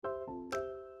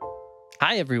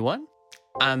Hi, everyone.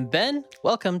 I'm Ben.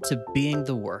 Welcome to Being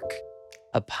the Work,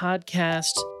 a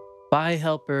podcast by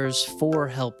helpers for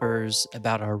helpers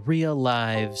about our real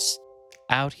lives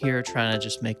out here trying to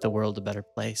just make the world a better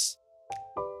place,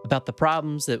 about the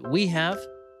problems that we have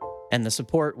and the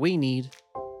support we need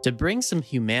to bring some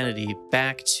humanity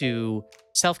back to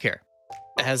self care.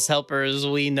 As helpers,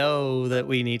 we know that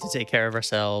we need to take care of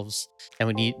ourselves, and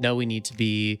we need to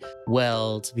be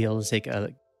well to be able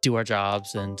to do our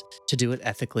jobs and to do it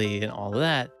ethically and all of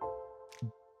that.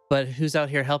 But who's out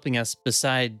here helping us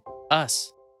beside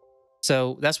us?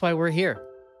 So that's why we're here.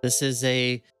 This is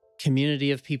a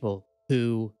community of people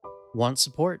who want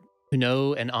support, who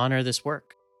know and honor this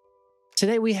work.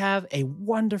 Today we have a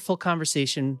wonderful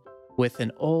conversation with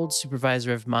an old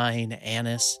supervisor of mine,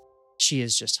 Annis. She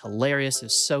is just hilarious.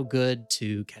 It's so good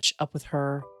to catch up with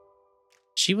her.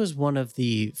 She was one of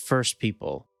the first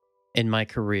people in my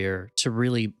career to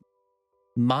really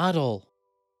model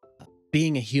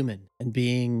being a human and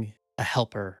being a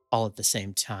helper all at the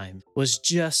same time. Was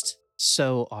just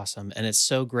so awesome. And it's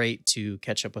so great to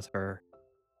catch up with her.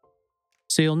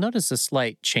 So you'll notice a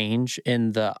slight change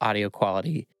in the audio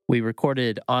quality. We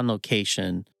recorded on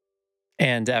location,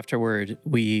 and afterward,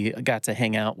 we got to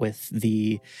hang out with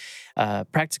the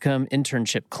practicum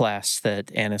internship class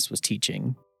that Annis was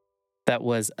teaching. That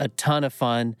was a ton of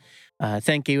fun.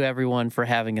 Thank you, everyone, for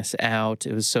having us out.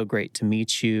 It was so great to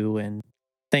meet you. And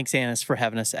thanks, Annis, for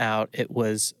having us out. It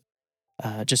was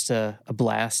just a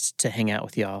blast to hang out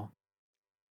with y'all.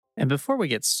 And before we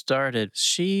get started,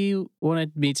 she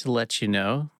wanted me to let you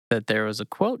know that there was a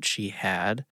quote she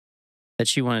had that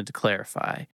she wanted to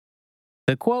clarify.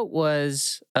 The quote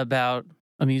was about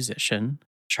a musician,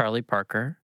 Charlie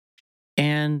Parker,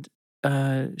 and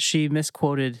she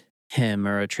misquoted him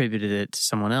or attributed it to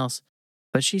someone else.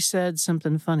 But she said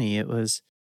something funny. It was,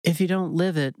 if you don't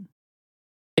live it,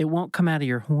 it won't come out of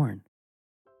your horn.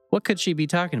 What could she be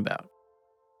talking about?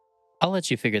 I'll let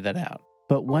you figure that out.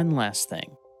 But one last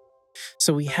thing.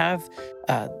 So we have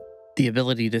the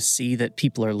ability to see that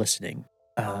people are listening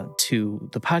to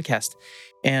the podcast.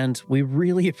 And we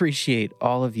really appreciate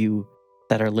all of you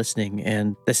that are listening.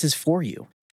 And this is for you.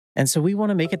 And so we want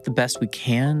to make it the best we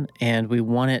can. And we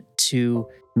want it to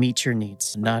meet your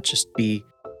needs, not just be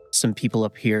some people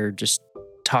up here just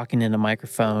talking in a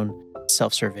microphone,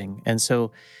 self-serving. And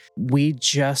so we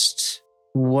just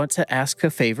want to ask a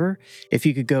favor. If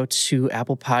you could go to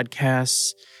Apple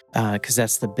Podcasts, because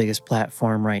that's the biggest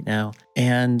platform right now,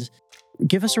 and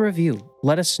give us a review.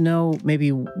 Let us know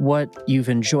maybe what you've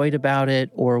enjoyed about it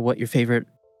or what your favorite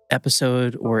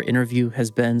episode or interview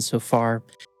has been so far.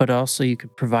 But also you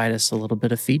could provide us a little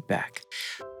bit of feedback.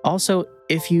 Also,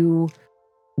 if you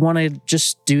want to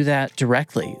just do that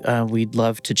directly, we'd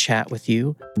love to chat with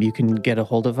you. You can get a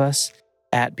hold of us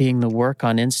at Being the Work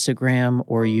on Instagram,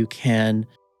 or you can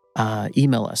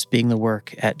email us,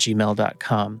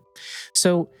 beingthework@gmail.com.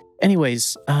 So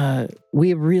anyways,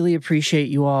 we really appreciate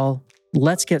you all.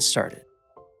 Let's get started.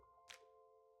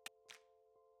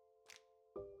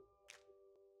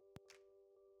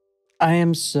 I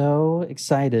am so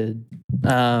excited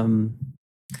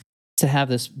to have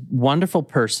this wonderful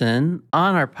person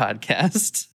on our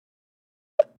podcast.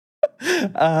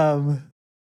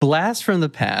 Blast from the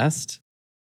past.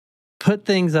 Put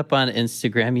things up on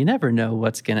Instagram. You never know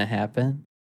what's going to happen.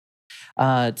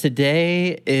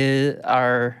 Today is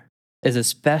a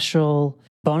special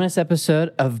bonus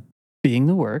episode of Being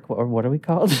the Work, or what are we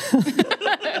called?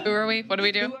 Who are we? What do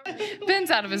we do? Ben's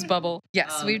out of his bubble.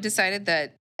 Yes, we've decided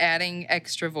that adding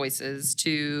extra voices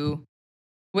to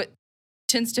what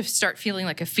tends to start feeling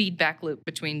like a feedback loop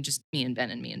between just me and Ben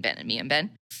and me and Ben and me and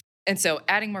Ben. And so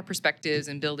adding more perspectives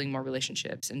and building more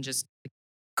relationships and just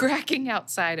cracking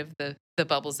outside of the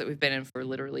bubbles that we've been in for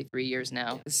literally 3 years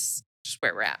now is just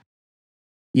where we're at.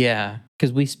 Yeah,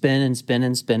 because we spin and spin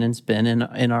and spin and spin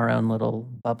in our own little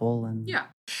bubble. And yeah.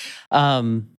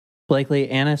 Blakely,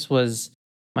 Annis was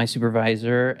my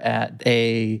supervisor at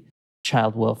a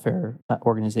child welfare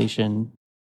organization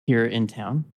here in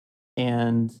town.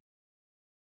 And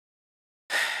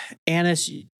Annis,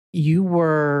 you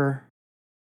were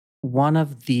one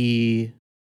of the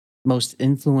most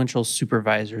influential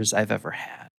supervisors I've ever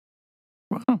had.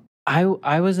 Wow.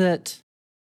 I was at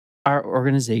our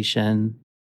organization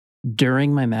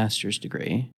during my master's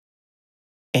degree,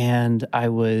 and I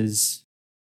was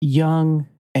young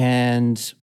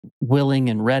and willing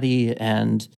and ready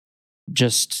and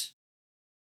just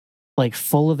like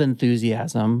full of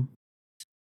enthusiasm,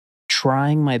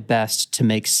 trying my best to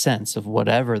make sense of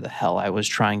whatever the hell I was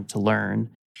trying to learn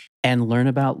and learn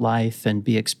about life and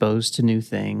be exposed to new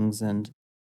things. And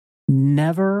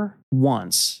never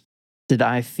once did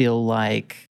I feel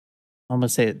like, I'm going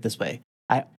to say it this way,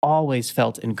 I always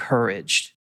felt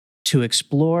encouraged to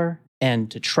explore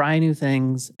and to try new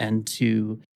things and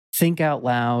to think out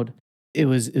loud. It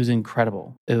was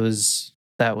incredible. It was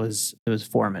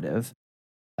formative.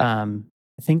 I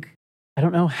think, I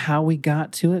don't know how we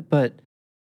got to it, but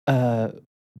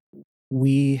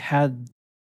we had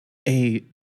a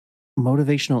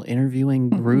motivational interviewing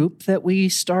group that we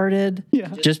started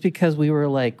just because we were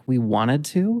like, we wanted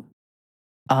to.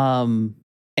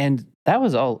 And that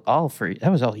was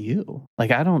all you.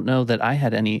 Like, I don't know that I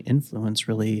had any influence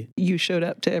really. You showed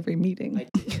up to every meeting.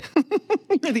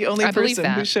 You're the only person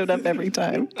who showed up every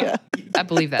time. Yeah. I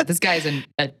believe that. This guy is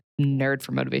a nerd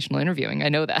for motivational interviewing. I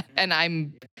know that. And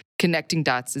I'm connecting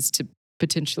dots as to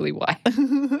potentially why.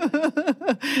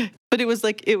 But it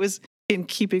was in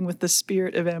keeping with the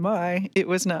spirit of MI. It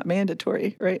was not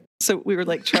mandatory, right? So we were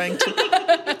like trying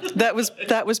to, that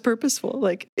was purposeful.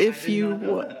 Like if you,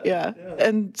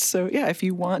 And so, if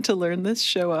you want to learn this,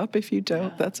 show up. If you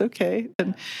don't, that's okay.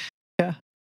 And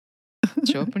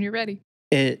show up when you're ready.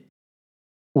 It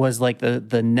was like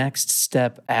the next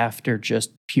step after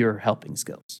just pure helping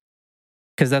skills.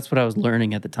 Because that's what I was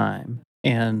learning at the time.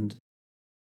 And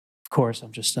of course, I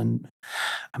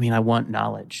want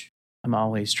knowledge. I'm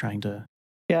always trying to.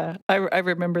 Yeah, I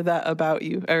remember that about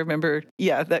you. I remember,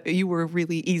 that you were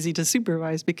really easy to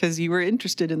supervise because you were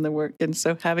interested in the work. And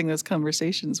so having those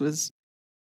conversations it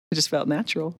just felt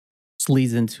natural. This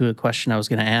leads into a question I was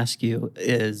going to ask you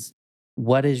is,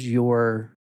 what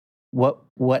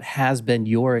has been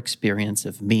your experience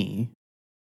of me?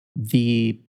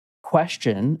 The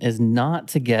question is not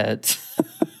to get,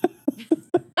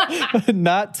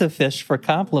 not to fish for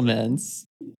compliments.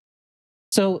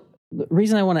 So the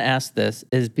reason I want to ask this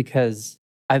is because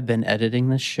I've been editing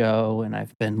the show and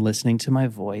I've been listening to my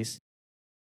voice.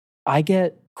 I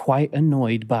get quite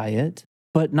annoyed by it,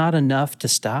 but not enough to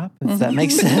stop, if that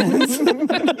makes sense.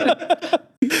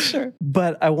 Sure.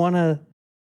 But I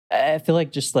feel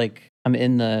like just like I'm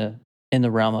in the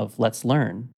realm of let's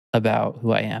learn about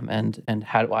who I am and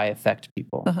how do I affect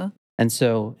people. And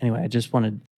so anyway, I just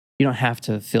wanted, you don't have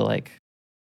to feel like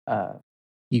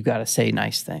you got to say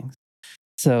nice things.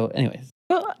 So anyways.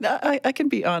 Well, I can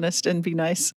be honest and be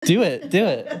nice. Do it.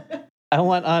 I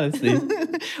want honesty.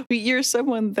 You're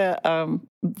someone that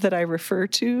I refer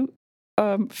to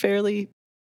fairly,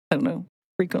 I don't know,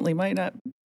 frequently, might not,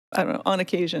 I don't know, on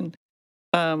occasion.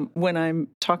 When I'm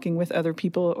talking with other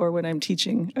people or when I'm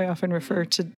teaching, I often refer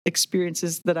to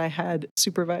experiences that I had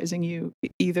supervising you,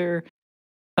 either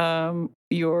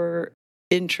your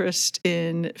interest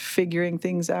in figuring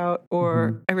things out,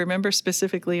 or I remember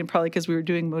specifically, and probably because we were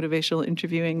doing motivational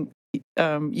interviewing,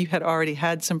 you had already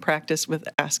had some practice with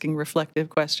asking reflective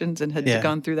questions and had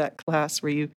gone through that class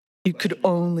where you could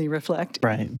only reflect,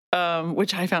 right?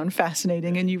 Which I found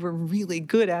fascinating, and you were really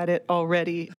good at it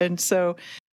already, and so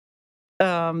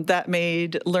that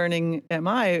made learning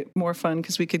MI more fun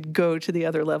because we could go to the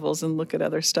other levels and look at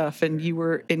other stuff, and you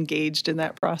were engaged in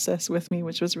that process with me,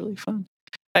 which was really fun.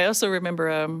 I also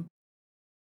remember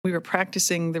we were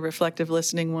practicing the reflective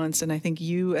listening once, and I think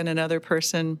you and another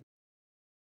person,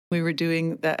 we were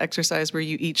doing that exercise where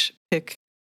you each pick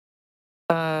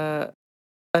an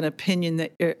opinion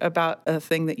about a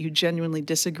thing that you genuinely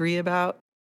disagree about,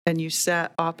 and you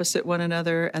sat opposite one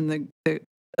another, and the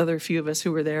other few of us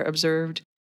who were there observed,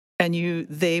 and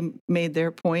they made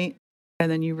their point, and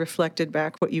then you reflected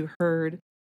back what you heard.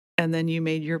 And then you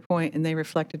made your point and they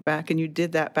reflected back, and you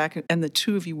did that back. And the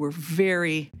two of you were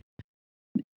very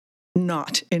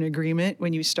not in agreement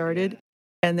when you started.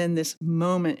 And then this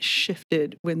moment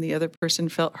shifted when the other person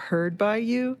felt heard by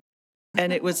you.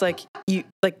 And it was like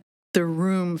the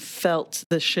room felt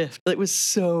the shift. It was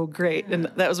so great. And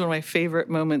that was one of my favorite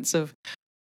moments of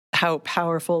how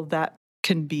powerful that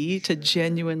can be, to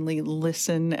genuinely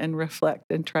listen and reflect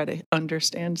and try to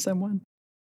understand someone.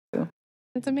 So.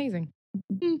 That's amazing.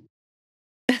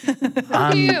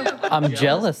 I'm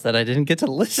jealous that I didn't get to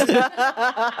listen.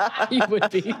 You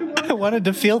would be. I wanted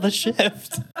to feel the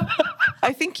shift.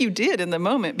 I think you did in the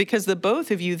moment, because the both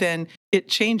of you then, it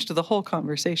changed the whole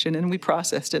conversation and we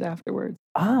processed it afterwards.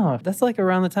 Oh, that's like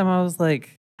around the time I was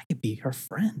like, I could be her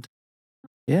friend.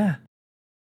 Yeah.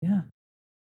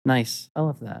 Nice. I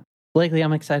love that. Blakely,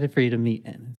 I'm excited for you to meet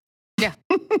Anna. Yeah,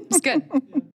 it's good.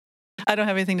 I don't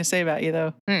have anything to say about you,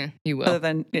 though. You will. Other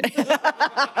than... It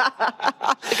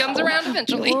comes around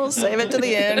eventually. We'll save it to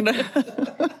the end.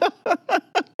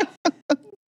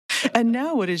 And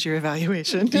now what is your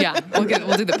evaluation? Yeah,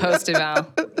 we'll do the post eval.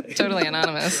 Totally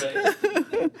anonymous.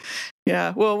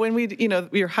 Yeah, well, when we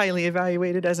were highly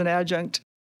evaluated as an adjunct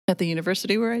at the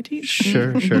university where I teach.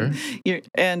 Sure.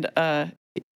 And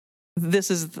this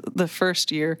is the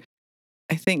first year,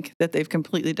 I think, that they've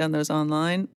completely done those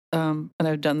online. And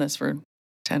I've done this for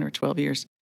 10 or 12 years.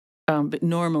 But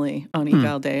normally on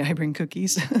eval day, I bring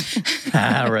cookies.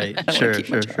 Right. I Sure. wanna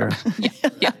keep my job.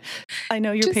 Yeah. I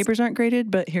know your papers aren't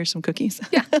graded, but here's some cookies.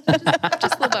 Yeah.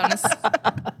 Just a little bonus.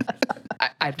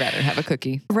 I'd rather have a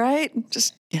cookie. Right?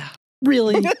 Just, yeah.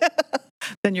 Really?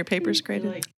 Then your papers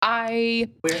graded.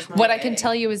 What I can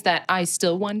tell you is that I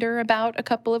still wonder about a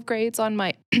couple of grades on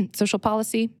my social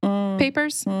policy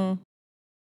papers. Mm.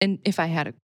 And if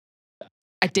I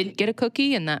didn't get a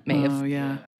cookie, and that may have, Oh,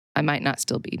 yeah. I might not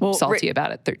still be Well, salty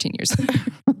about it 13 years.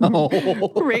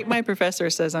 Rate my professor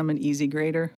says I'm an easy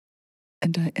grader.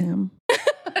 And I am.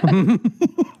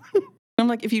 I'm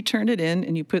like, if you turned it in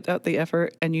and you put out the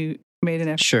effort and you made an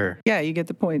effort, Sure. yeah, you get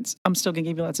the points. I'm still going to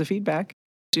give you lots of feedback.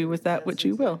 Do with that what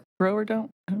you will. Grow or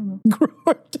don't. I don't know.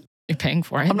 You're paying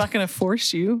for it. I'm not going to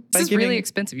force you. This is really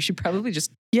expensive. You should probably just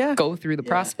go through the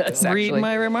process. Read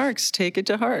my remarks. Take it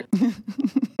to heart.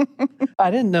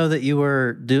 I didn't know that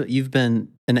you've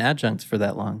been an adjunct for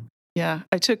that long. Yeah.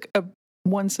 I took a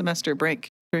 1 semester break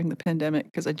during the pandemic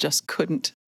because I just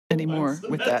couldn't anymore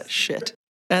with that shit.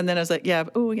 And then I was like, I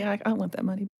don't want that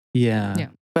money. Yeah.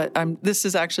 But this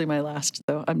is actually my last,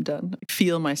 though. I'm done. I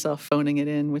feel myself phoning it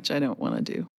in, which I don't want to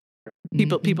do.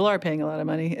 People are paying a lot of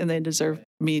money, and they deserve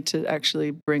me to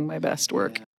actually bring my best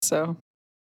work. So,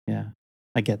 yeah,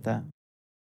 I get that.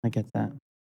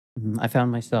 I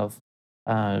found myself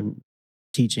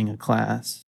teaching a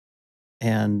class,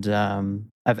 and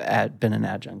I've been an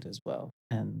adjunct as well.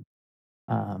 And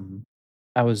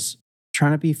I was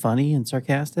trying to be funny and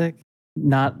sarcastic.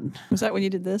 Was that when you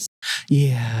did this?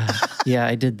 Yeah,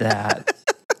 I did that.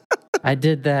 I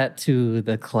did that to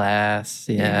the class.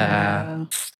 Yeah.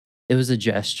 It was a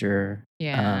gesture.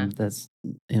 Yeah. That's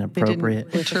inappropriate.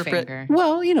 They didn't interpret.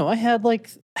 Well, I had like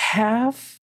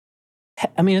half.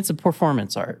 I mean, it's a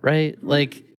performance art, right?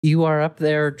 Like you are up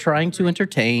there trying to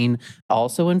entertain,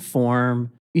 also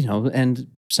inform, and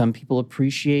some people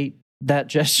appreciate that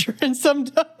gesture and some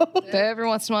don't. Every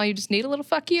once in a while, you just need a little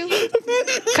fuck you.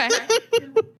 Okay.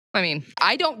 I mean,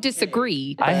 I don't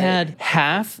disagree. I had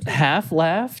half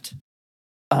laughed,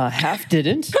 half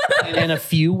didn't, and a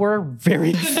few were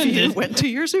very defeated. Went to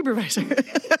your supervisor.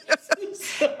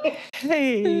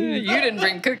 Hey, you didn't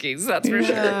bring cookies, that's for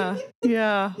sure.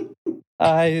 Yeah.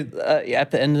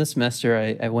 At the end of the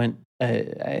semester, I went.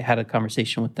 I had a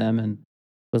conversation with them and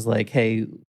was like, "Hey,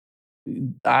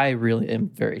 I really am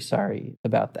very sorry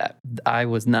about that.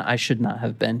 I should not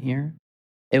have been here.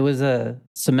 It was a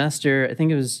semester. I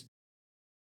think it was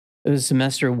a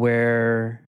semester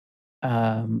where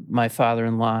my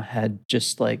father-in-law had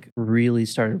just like really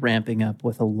started ramping up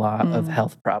with a lot of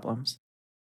health problems,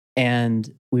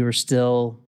 and we were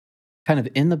still kind of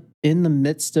in the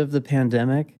midst of the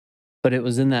pandemic, but it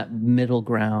was in that middle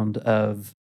ground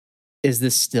of, is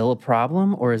this still a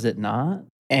problem or is it not?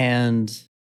 And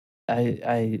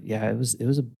it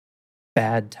was a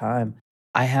bad time.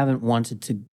 I haven't wanted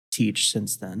to teach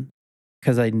since then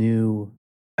because I knew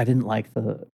I didn't like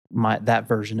that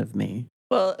version of me.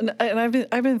 Well, and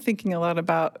I've been thinking a lot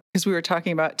about, because we were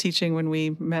talking about teaching when we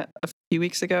met a few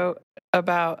weeks ago,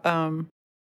 about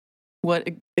what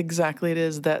exactly it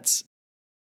is that's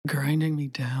grinding me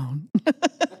down.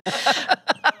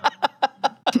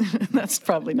 That's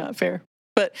probably not fair.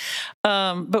 But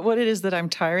what it is that I'm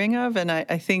tiring of, and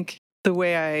I think the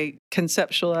way I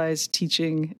conceptualize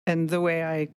teaching and the way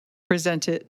I present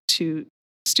it to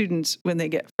students when they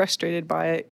get frustrated by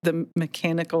it, the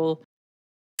mechanical,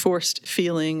 forced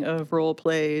feeling of role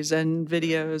plays and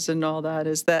videos and all that,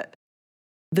 is that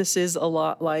this is a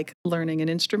lot like learning an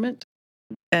instrument.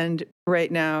 And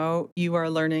right now you are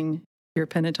learning your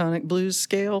pentatonic blues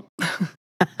scale.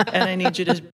 And I need you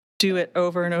to do it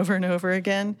over and over and over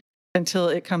again until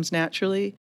it comes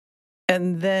naturally.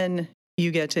 And then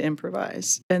you get to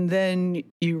improvise. And then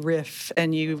you riff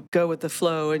and you go with the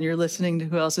flow and you're listening to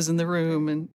who else is in the room.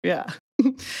 And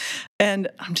and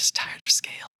I'm just tired of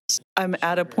scales. I'm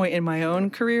at a point in my own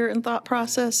career and thought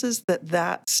processes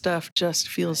that stuff just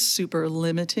feels super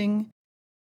limiting.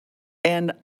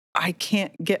 And I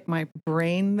can't get my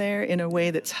brain there in a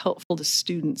way that's helpful to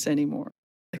students anymore.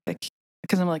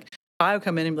 Because I'm like, I'll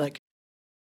come in and be like,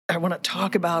 I want to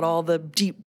talk about all the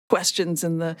deep questions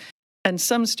and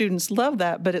some students love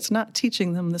that, but it's not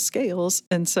teaching them the scales.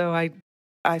 And so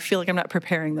I feel like I'm not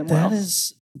preparing them well.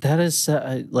 That is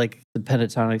like the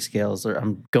pentatonic scales.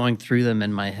 I'm going through them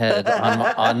in my head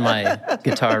on my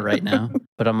guitar right now.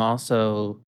 But I'm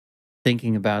also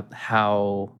thinking about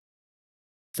how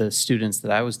the students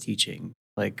that I was teaching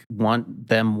like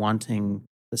them wanting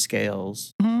the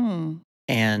scales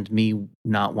and me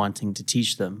not wanting to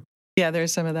teach them. Yeah,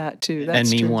 there's some of that too. That's and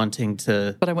me true. wanting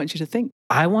to. But I want you to think.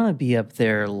 I want to be up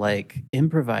there like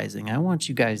improvising. I want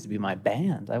you guys to be my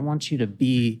band. I want you to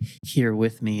be here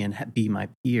with me and be my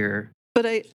peer. But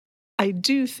I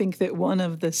do think that one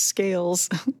of the scales,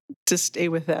 to stay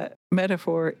with that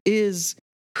metaphor, is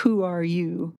who are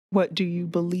you? What do you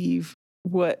believe?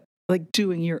 What, like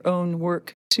doing your own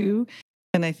work too.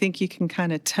 And I think you can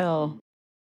kind of tell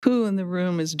who in the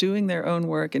room is doing their own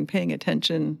work and paying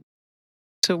attention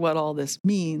to what all this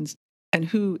means and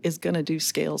who is going to do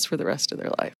scales for the rest of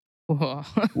their life.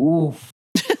 Oof.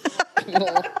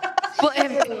 Well,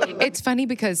 it's funny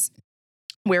because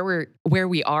where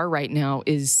we are right now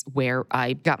is where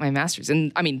I got my master's.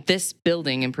 And I mean, this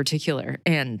building in particular,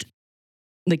 and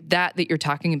like that you're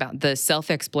talking about, the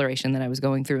self-exploration that I was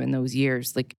going through in those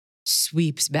years, like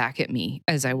sweeps back at me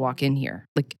as I walk in here.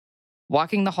 Like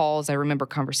walking the halls, I remember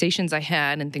conversations I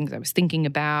had and things I was thinking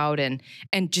about, and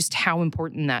just how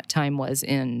important that time was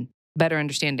in better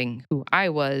understanding who I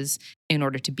was in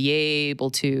order to be able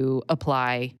to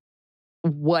apply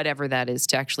whatever that is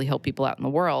to actually help people out in the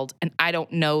world. And I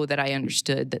don't know that I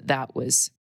understood that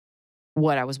was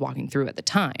what I was walking through at the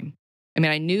time. I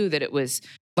mean, I knew that it was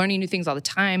learning new things all the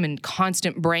time and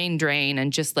constant brain drain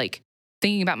and just like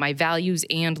thinking about my values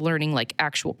and learning like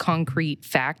actual concrete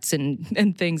facts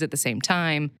and things at the same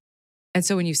time. And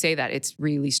so when you say that, it's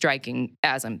really striking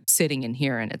as I'm sitting in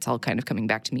here and it's all kind of coming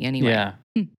back to me anyway. Yeah.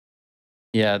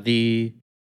 Yeah.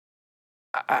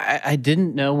 I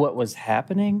didn't know what was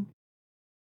happening.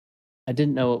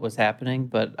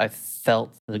 But I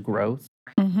felt the growth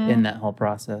in that whole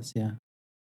process. Yeah.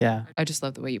 Yeah. I just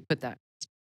love the way you put that.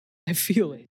 I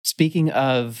feel it. Speaking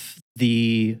of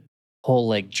the whole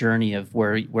like journey of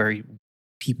where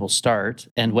people start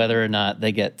and whether or not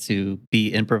they get to be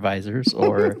improvisers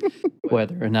or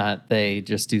whether or not they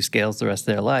just do scales the rest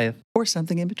of their life. Or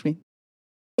something in between.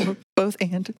 Or both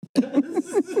and.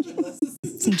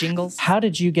 Some jingles. How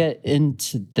did you get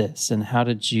into this and how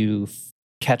did you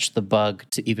catch the bug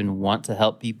to even want to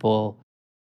help people?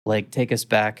 Like take us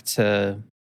back to,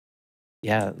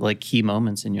 like key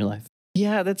moments in your life.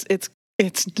 Yeah, it's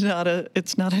not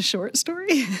a short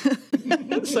story.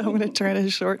 So I'm going to try to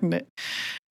shorten it.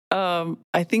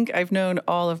 I think I've known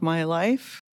all of my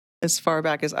life, as far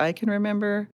back as I can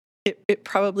remember. It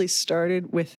probably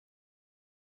started with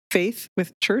faith,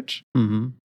 with church,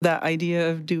 that idea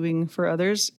of doing for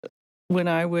others. When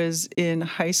I was in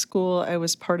high school, I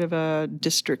was part of a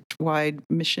district-wide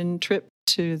mission trip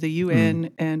to the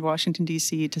UN and Washington,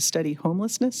 D.C. to study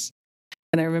homelessness.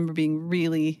 And I remember being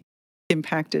really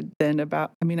impacted then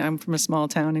I'm from a small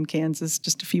town in Kansas,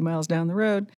 just a few miles down the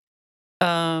road.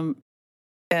 And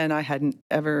I hadn't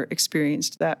ever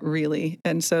experienced that really.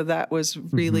 And so that was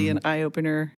really an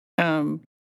eye-opener. And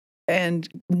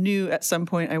knew at some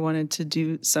point I wanted to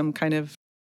do some kind of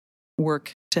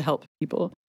work to help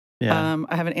people. Yeah.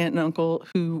 I have an aunt and uncle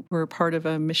who were part of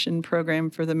a mission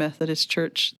program for the Methodist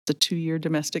Church, the 2-year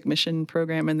domestic mission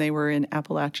program, and they were in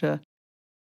Appalachia.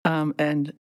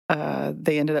 And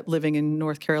they ended up living in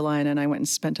North Carolina, and I went and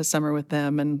spent a summer with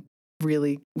them and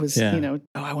really was, I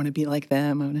want to be like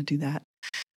them. I want to do that.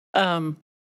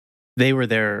 They were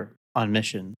there on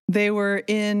mission. They were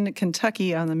in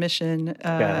Kentucky on the mission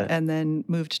and then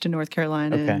moved to North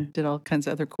Carolina and did all kinds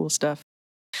of other cool stuff.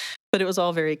 But it was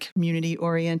all very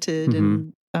community-oriented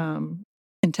and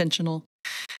intentional.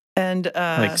 And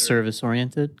like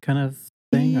service-oriented kind of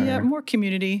thing? Yeah, more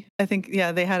community. I think,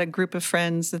 they had a group of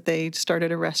friends that they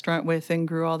started a restaurant with and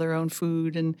grew all their own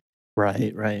food. And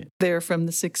Right. They're from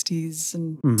the 60s.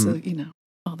 And so,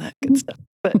 all that good stuff.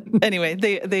 But anyway,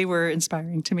 they were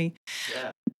inspiring to me.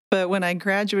 Yeah. But when I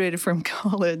graduated from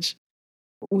college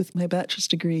with my bachelor's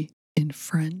degree in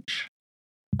French,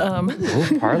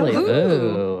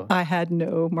 parlez-vous. I had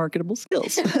no marketable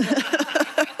skills.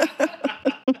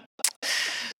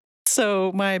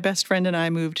 So my best friend and I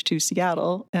moved to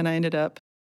Seattle, and I ended up,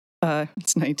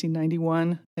 it's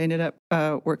 1991, I ended up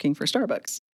working for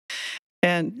Starbucks.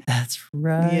 And that's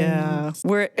right. Yeah,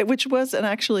 which was an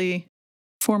actually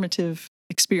formative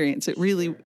experience. It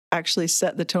really actually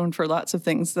set the tone for lots of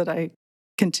things that I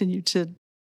continue to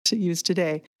use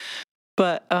today.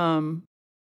 But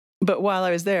while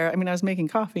I was there, I was making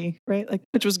coffee, right? Like,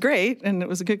 which was great, and it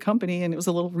was a good company, and it was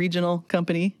a little regional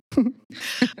company. But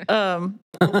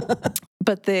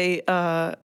I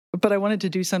wanted to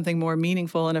do something more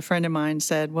meaningful, and a friend of mine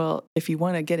said, "Well, if you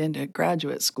want to get into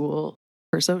graduate school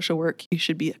for social work, you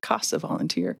should be a CASA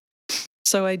volunteer."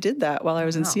 So I did that while I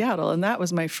was in Seattle, and that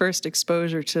was my first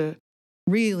exposure to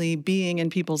really being in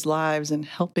people's lives and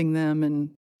helping them.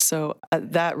 And so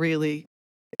that really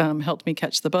helped me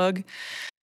catch the bug.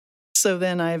 So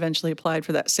then I eventually applied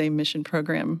for that same mission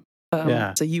program.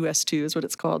 It's a US2 is what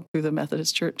it's called, through the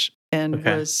Methodist Church, and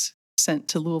was sent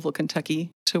to Louisville,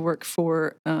 Kentucky to work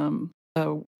for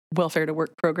a welfare to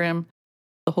work program.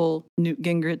 The whole Newt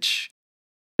Gingrich,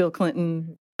 Bill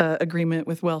Clinton agreement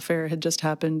with welfare had just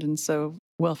happened, and so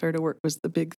welfare to work was the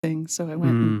big thing. So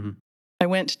I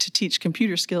went to teach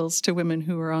computer skills to women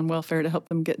who were on welfare to help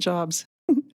them get jobs.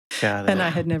 Got it. And I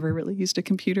had never really used a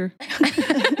computer.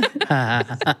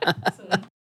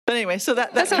 But anyway, so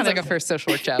that sounds like a first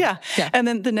social work job. Yeah. And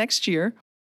then the next year,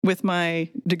 with my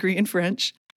degree in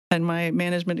French and my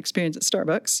management experience at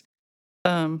Starbucks,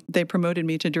 they promoted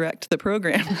me to direct the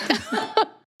program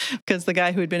because the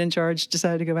guy who had been in charge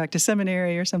decided to go back to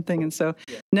seminary or something. And so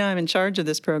now I'm in charge of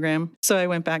this program. So I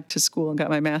went back to school and got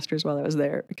my master's while I was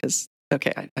there because,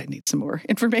 I need some more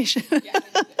information. I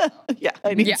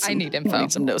need info. I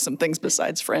need to know some things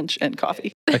besides French and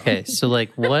coffee. Okay. So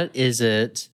like, what is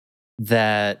it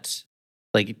that,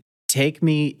 like, take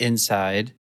me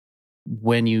inside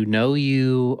when you know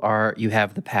you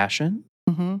have the passion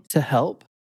to help,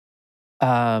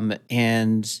 but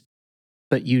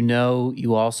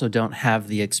you also don't have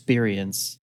the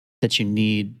experience that you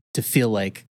need to feel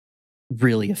like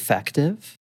really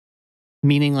effective.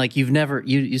 Meaning, like,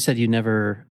 you said you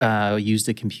never used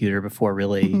a computer before,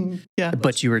 really,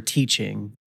 but you were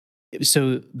teaching.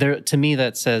 So to me,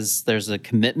 that says there's a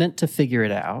commitment to figure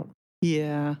it out.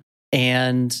 Yeah.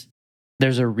 And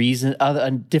there's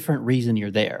a different reason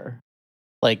you're there.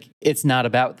 Like, it's not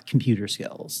about computer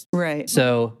skills. Right.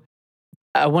 So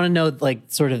I want to know, like,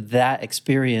 sort of that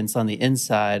experience on the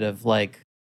inside of, like,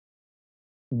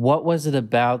 what was it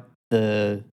about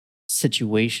the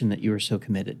situation that you were so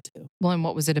committed to? Well, and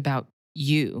what was it about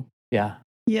you? Yeah.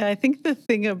 Yeah, I think the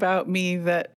thing about me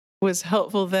that was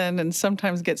helpful then and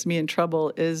sometimes gets me in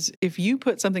trouble is if you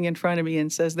put something in front of me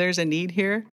and says, there's a need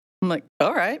here, I'm like,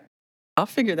 all right, I'll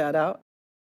figure that out.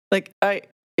 Like,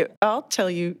 I'll tell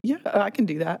you, yeah, I can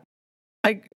do that.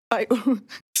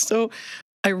 So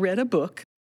I read a book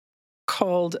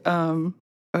called,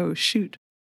 Revolution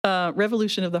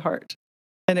of the Heart.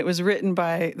 And it was written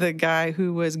by the guy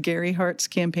who was Gary Hart's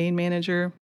campaign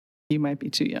manager. You might be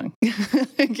too young.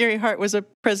 Gary Hart was a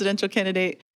presidential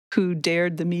candidate who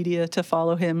dared the media to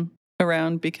follow him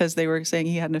around because they were saying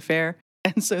he had an affair.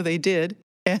 And so they did.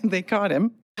 And they caught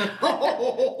him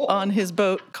on his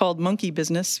boat called Monkey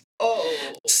Business.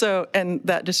 So, and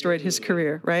that destroyed his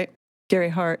career, right? Gary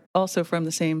Hart, also from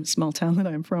the same small town that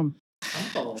I'm from.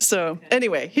 So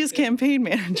anyway, his campaign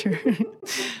manager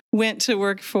went to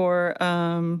work for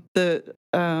I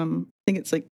think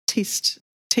it's like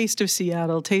Taste of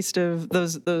Seattle, Taste of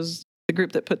the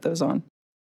group that put those on.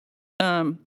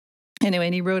 Anyway,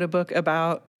 and he wrote a book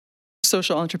about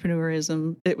social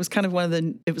entrepreneurism. It was kind of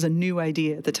it was a new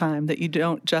idea at the time that you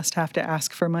don't just have to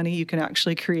ask for money. You can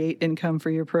actually create income for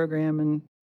your program and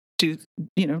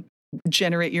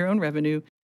generate your own revenue.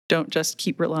 Don't just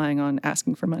keep relying on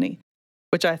asking for money,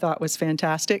 which I thought was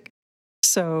fantastic.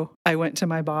 So I went to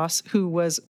my boss, who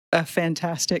was a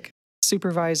fantastic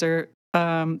supervisor,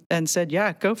 and said,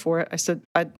 yeah, go for it. I said,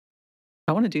 I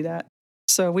want to do that.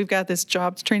 So we've got this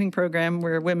jobs training program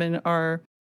where women are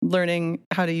learning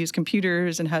how to use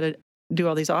computers and how to do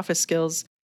all these office skills.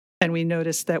 And we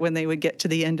noticed that when they would get to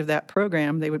the end of that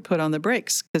program, they would put on the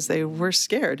brakes because they were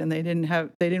scared and they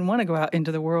didn't want to go out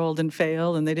into the world and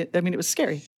fail. And it was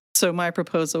scary. So my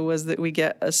proposal was that we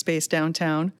get a space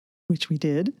downtown, which we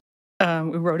did.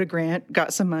 We wrote a grant,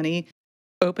 got some money,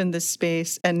 opened this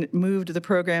space, and moved the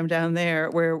program down there,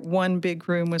 where one big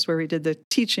room was where we did the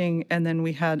teaching, and then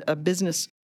we had a business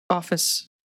office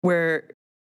where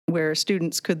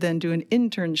students could then do an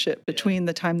internship between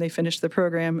the time they finished the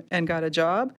program and got a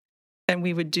job. And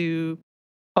we would do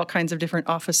all kinds of different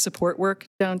office support work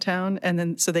downtown, and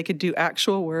then so they could do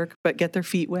actual work but get their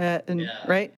feet wet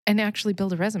right? And actually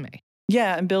build a resume.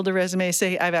 Yeah, and build a resume,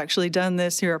 say, I've actually done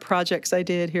this. Here are projects I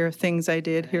did. Here are things I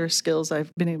did. Here are skills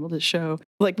I've been able to show.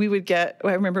 Like I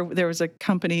remember there was a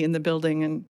company in the building,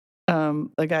 and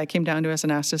a guy came down to us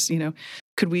and asked us,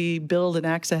 could we build an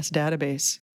access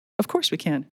database? Of course we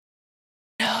can.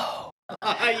 No.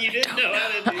 You didn't know how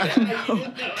to do that.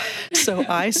 No. So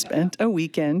I spent a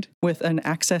weekend with an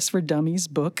Access for Dummies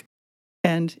book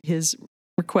and his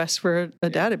request for a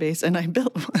database, and I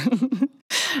built one.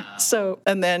 So,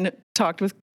 and then talked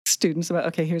with students about,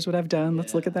 okay, here's what I've done.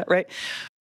 Let's look at that, right?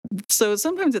 So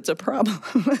sometimes it's a problem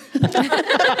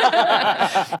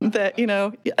that,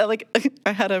 like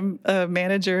I had a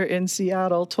manager in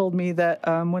Seattle told me that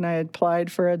when I applied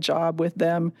for a job with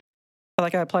them,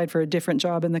 like I applied for a different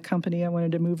job in the company. I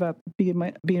wanted to move up, be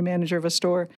a manager of a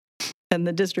store. And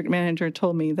the district manager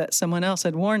told me that someone else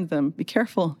had warned them, be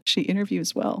careful, she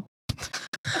interviews well.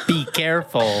 Be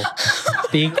careful.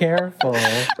 Be careful.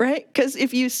 Right? Because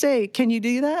if you say, can you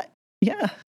do that? Yeah,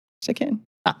 yes, I can.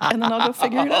 And then I'll go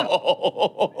figure it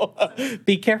out.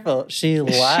 Be careful. She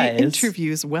lies. She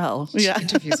interviews well. She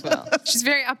interviews well. She's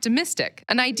very optimistic,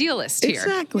 an idealist here.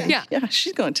 Exactly. Yeah.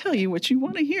 She's going to tell you what you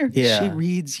want to hear. Yeah. She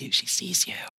reads you. She sees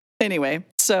you. Anyway,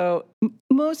 so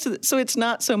so it's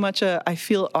not so much I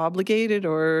feel obligated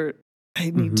or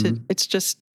I need to. It's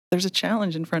just there's a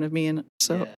challenge in front of me, and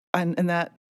so and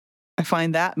that I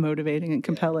find that motivating and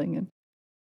compelling. And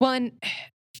well, and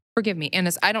forgive me,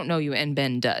 Annis, I don't know you, and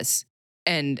Ben does.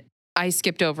 And I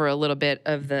skipped over a little bit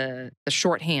of the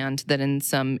shorthand that in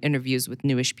some interviews with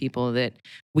newish people that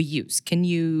we use. Can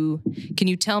you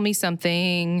tell me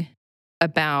something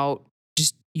about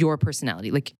just your personality?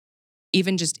 Like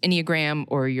even just Enneagram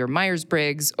or your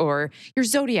Myers-Briggs or your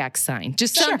zodiac sign.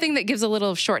 Just something that gives a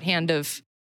little shorthand of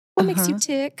what makes you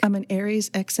tick. I'm an Aries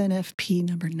XNFP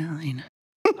number 9.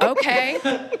 Okay.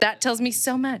 That tells me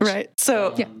so much. Right.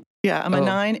 So yeah, I'm a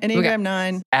 9, Enneagram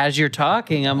 9. As you're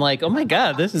talking, I'm like, oh my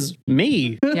God, this is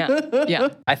me. Yeah.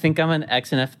 I think I'm an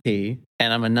XNFP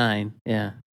and I'm a 9.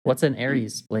 Yeah. What's an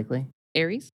Aries, Blakely?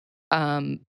 Aries?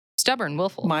 Stubborn,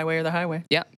 willful. My way or the highway.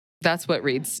 Yeah. That's what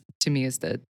reads to me as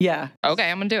the, yeah. Okay,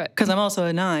 I'm going to do it. Because I'm also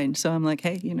a 9. So I'm like,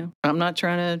 hey, I'm not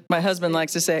trying to, my husband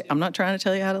likes to say, I'm not trying to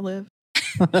tell you how to live.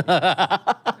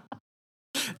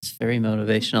 It's very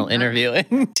motivational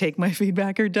interviewing. Take my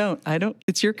feedback or don't. I don't.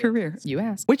 It's your career. You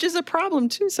ask. Which is a problem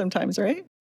too sometimes, right?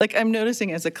 Like I'm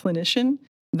noticing as a clinician,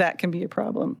 that can be a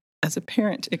problem. As a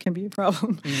parent, it can be a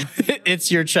problem.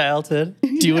 It's your childhood.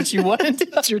 Do what you want.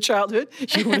 It's your childhood.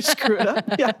 You want to screw it up?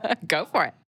 Yeah. Go for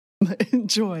it.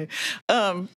 Enjoy.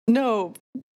 No,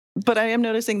 but I am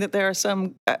noticing that there are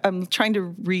some, I'm trying to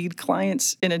read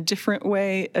clients in a different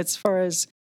way as far as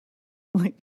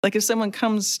like if someone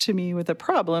comes to me with a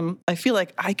problem, I feel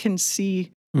like I can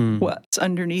see what's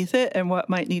underneath it and what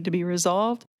might need to be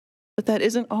resolved, but that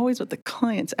isn't always what the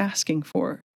client's asking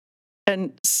for.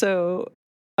 And so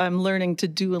I'm learning to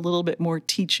do a little bit more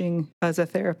teaching as a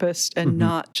therapist and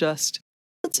not just,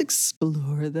 let's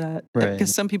explore that. Right.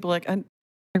 Because some people are like, I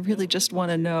really just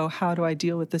want to know, how do I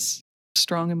deal with this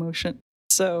strong emotion?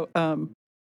 So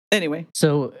anyway.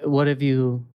 So what are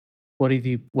you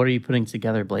putting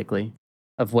together, Blakely,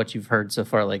 of what you've heard so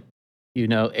far? Like,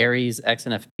 Aries,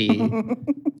 XNFP,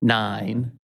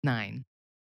 9.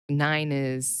 9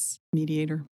 is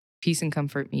mediator. Peace and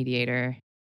comfort mediator.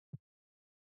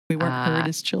 We weren't heard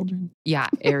as children. Yeah,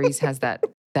 Aries has that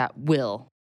will.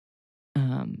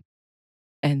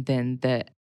 And then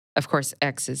of course,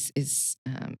 X is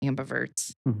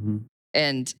ambiverts.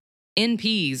 And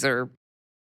NPs are,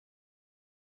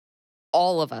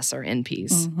 all of us are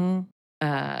NPs.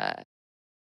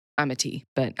 I'm a T,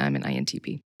 but I'm an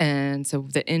INTP. And so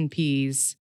the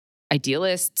NPs,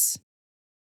 idealists,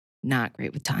 not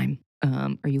great with time.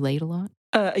 Are you late a lot?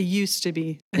 I used to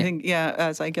be. I think,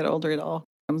 as I get older, it all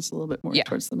comes a little bit more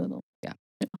towards the middle.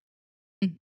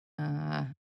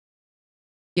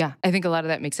 Yeah, I think a lot of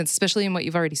that makes sense, especially in what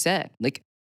you've already said. Like,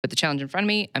 put the challenge in front of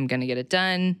me, I'm going to get it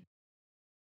done.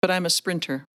 But I'm a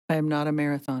sprinter. I am not a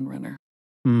marathon runner.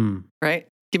 Right?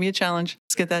 Give me a challenge.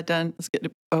 Let's get that done. Let's get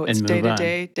it's day to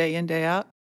day, day in, day out.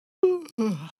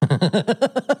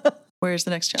 Where's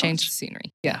the next challenge? Change the scenery.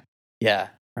 Yeah.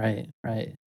 Right.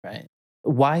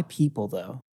 Why people,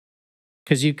 though?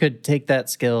 Because you could take that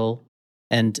skill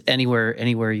and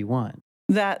anywhere you want.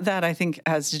 That I think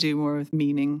has to do more with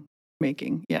meaning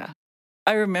making. Yeah.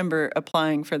 I remember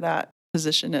applying for that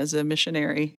position as a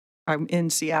missionary. I'm in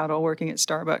Seattle working at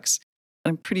Starbucks.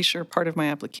 I'm pretty sure part of my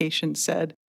application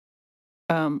said,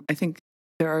 I think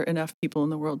there are enough people in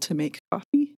the world to make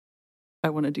coffee. I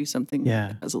want to do something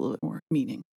that has a little bit more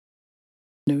meaning.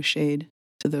 No shade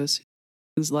to those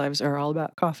whose lives are all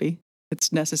about coffee.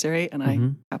 It's necessary, and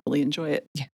I happily enjoy it.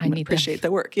 Yeah, I appreciate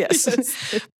the work,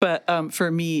 yes. But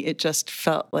for me, it just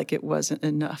felt like it wasn't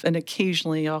enough. And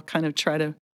occasionally I'll kind of try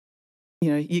to,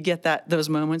 you get those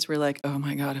moments where you're like, oh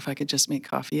my God, if I could just make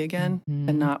coffee again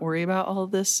and not worry about all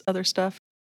of this other stuff.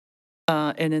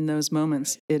 And in those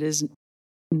moments, it is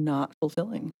not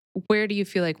fulfilling. Where do you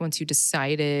feel like once you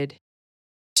decided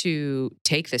to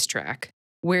take this track,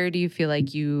 where do you feel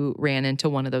like you ran into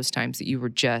one of those times that you were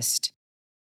just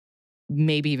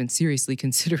maybe even seriously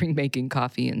considering making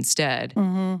coffee instead?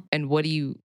 And what'd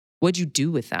you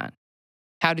do with that?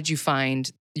 How did you find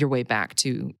your way back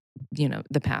to,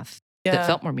 the path that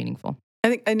felt more meaningful? I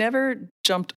think I never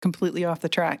jumped completely off the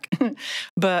track,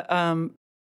 but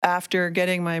after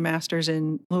getting my master's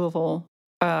in Louisville,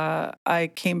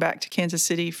 I came back to Kansas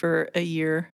City for a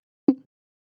year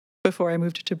before I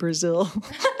moved to Brazil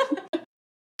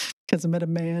because I met a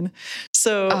man.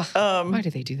 So why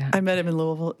do they do that? I met him in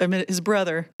Louisville. I met his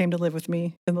brother came to live with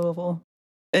me in Louisville.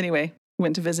 Anyway,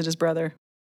 went to visit his brother.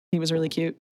 He was really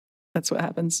cute. That's what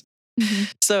happens. Mm-hmm.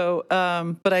 So,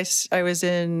 but I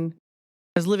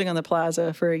was living on the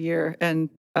plaza for a year and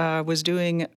was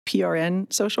doing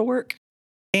PRN social work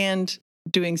and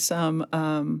doing some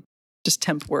just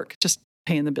temp work, just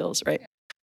paying the bills, right?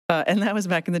 And that was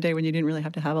back in the day when you didn't really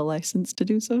have to have a license to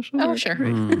do social work. Oh, sure.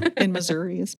 Right? In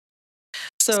Missouri.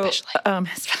 So,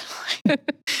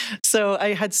 so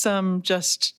I had some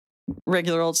just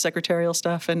regular old secretarial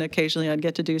stuff, and occasionally I'd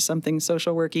get to do something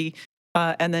social worky.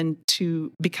 And then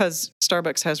because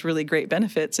Starbucks has really great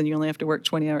benefits and you only have to work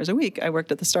 20 hours a week, I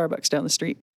worked at the Starbucks down the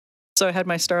street. So I had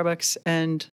my Starbucks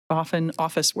and often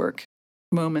office work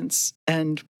moments.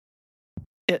 And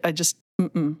I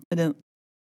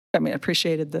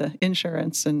appreciated the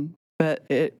insurance, but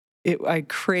I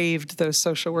craved those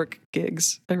social work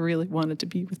gigs. I really wanted to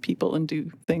be with people and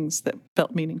do things that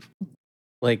felt meaningful.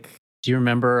 Like, do you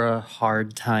remember a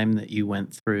hard time that you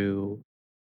went through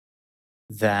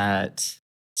that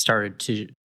started to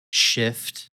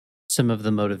shift some of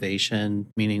the motivation?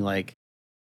 Meaning, like,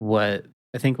 what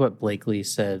Blakely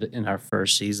said in our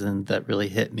first season that really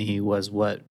hit me was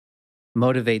what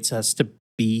motivates us to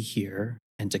be here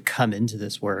and to come into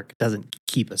this work doesn't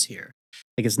keep us here.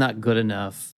 Like, it's not good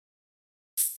enough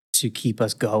to keep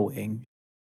us going.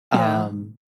 Yeah.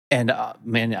 And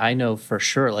man, I know for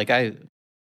sure, like I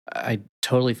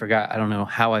totally forgot. I don't know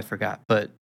how I forgot, but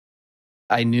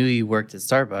I knew you worked at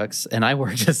Starbucks and I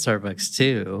worked at Starbucks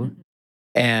too.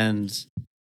 And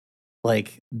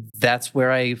like, that's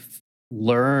where I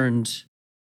learned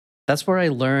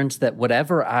that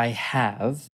whatever I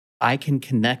have, I can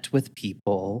connect with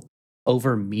people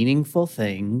over meaningful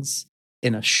things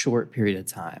in a short period of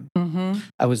time. Mm-hmm.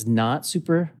 I was not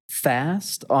super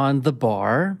fast on the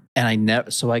bar, and I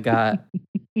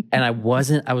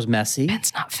was messy.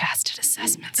 Ben's not fast at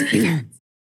assessments either.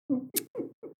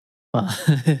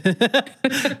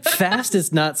 Fast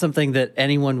is not something that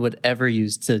anyone would ever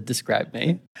use to describe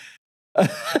me.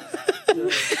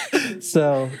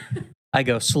 So I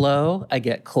go slow, I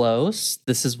get close.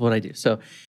 This is what I do. So,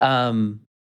 so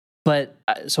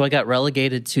I got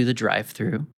relegated to the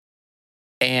drive-through,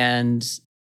 and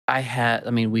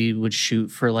we would shoot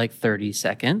for like 30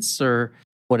 seconds or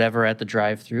whatever at the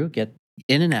drive-through, get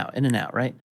in and out,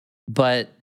 right? But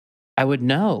I would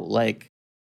know, like,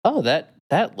 oh,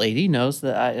 that lady knows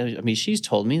that she's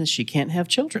told me that she can't have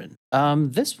children.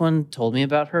 This one told me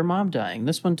about her mom dying.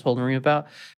 This one told me about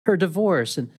her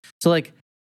divorce. And so, like,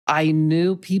 I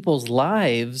knew people's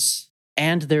lives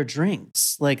and their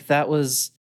drinks. Like, that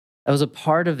was a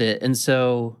part of it. And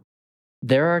so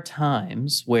there are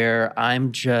times where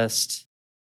I'm just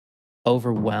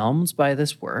overwhelmed by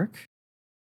this work.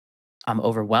 I'm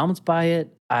overwhelmed by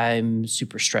it. I'm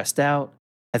super stressed out.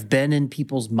 I've been in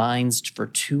people's minds for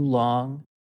too long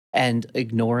and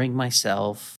ignoring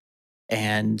myself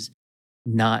and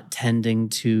not tending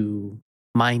to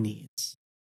my needs.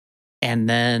 And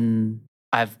then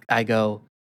I go,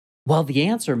 well, the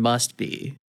answer must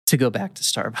be to go back to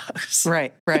Starbucks.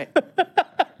 Right.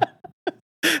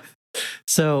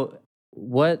 So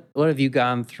what have you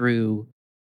gone through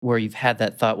where you've had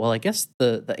that thought, well, I guess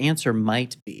the answer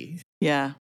might be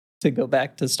to go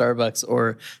back to Starbucks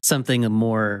or something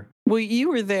more. Well, you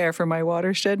were there for my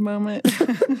watershed moment.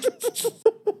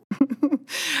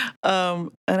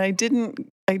 And I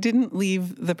didn't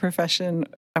leave the profession.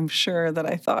 I'm sure that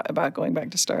I thought about going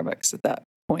back to Starbucks at that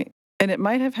point. And it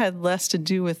might have had less to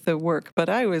do with the work, but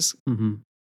I was going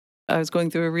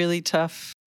through a really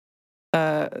tough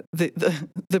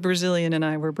the Brazilian and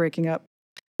I were breaking up.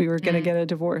 We were going to get a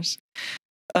divorce.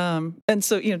 And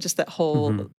so, just that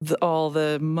whole, all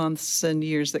the months and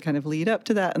years that kind of lead up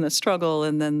to that and the struggle.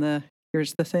 And then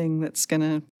here's the thing that's going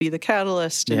to be the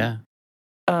catalyst. And,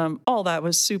 all that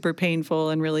was super painful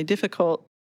and really difficult.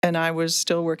 And I was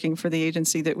still working for the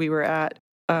agency that we were at,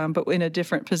 but in a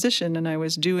different position. And I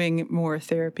was doing more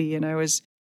therapy, and I was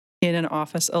in an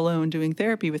office alone doing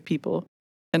therapy with people.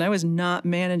 And I was not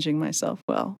managing myself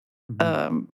well.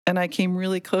 And I came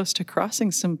really close to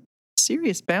crossing some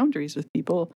serious boundaries with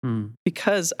people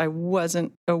because I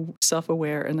wasn't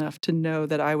self-aware enough to know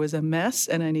that I was a mess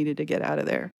and I needed to get out of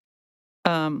there.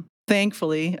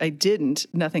 Thankfully, I didn't.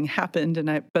 Nothing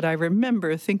happened. But I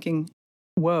remember thinking,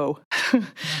 whoa,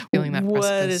 feeling that what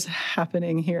precipice. is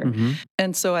happening here?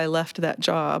 And so I left that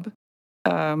job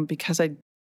because I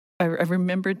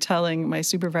remembered telling my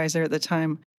supervisor at the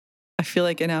time, I feel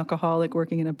like an alcoholic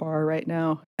working in a bar right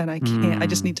now, and I can't. I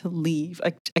just need to leave.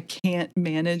 I can't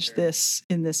manage this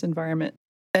in this environment.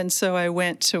 And so I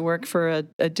went to work for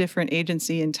a different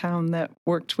agency in town that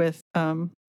worked with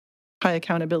high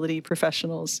accountability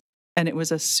professionals, and it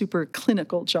was a super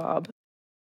clinical job.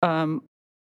 And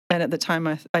at the time,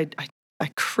 I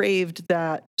craved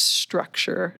that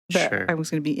structure that Sure. I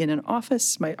was going to be in an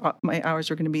office. My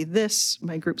hours were going to be this.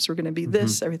 My groups were going to be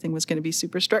this. Everything was going to be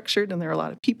super structured, and there were a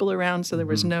lot of people around, so there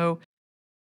was no.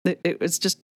 It was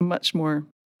just much more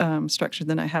structured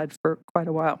than I had for quite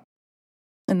a while,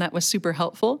 and that was super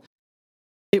helpful.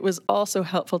 It was also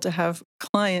helpful to have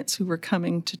clients who were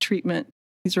coming to treatment.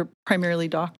 These were primarily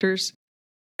doctors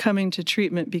coming to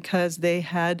treatment because they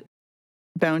had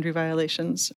boundary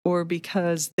violations, or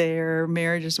because their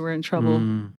marriages were in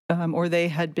trouble, or they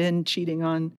had been cheating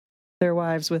on their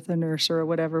wives with a nurse or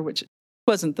whatever, which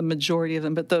wasn't the majority of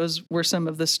them, but those were some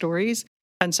of the stories.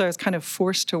 And so I was kind of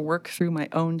forced to work through my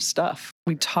own stuff.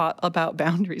 We taught about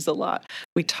boundaries a lot.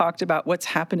 We talked about what's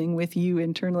happening with you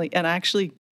internally. And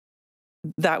actually,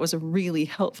 that was a really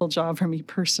helpful job for me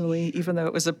personally, even though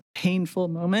it was a painful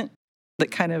moment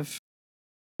that kind of,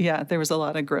 there was a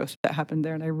lot of growth that happened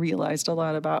there, and I realized a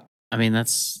lot about. I mean,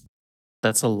 that's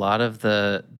a lot of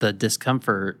the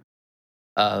discomfort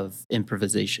of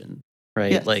improvisation,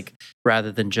 right? Yes. Like,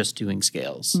 rather than just doing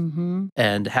scales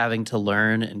and having to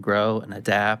learn and grow and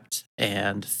adapt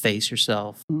and face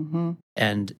yourself.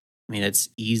 And I mean, it's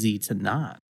easy to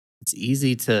not. It's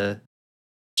easy to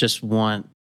just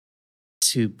want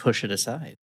to push it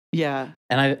aside. Yeah.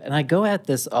 And I go at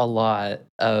this a lot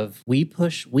of we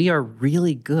are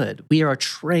really good. We are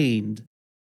trained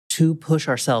to push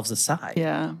ourselves aside.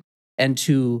 Yeah. And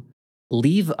to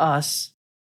leave us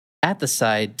at the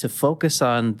side to focus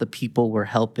on the people we're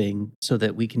helping so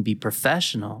that we can be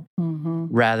professional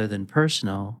rather than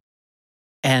personal.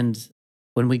 And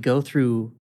when we go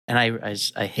through, and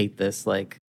I hate this,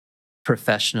 like,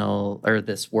 professional or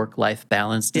this work-life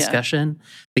balance discussion,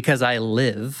 because I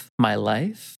live my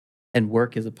life and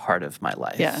work is a part of my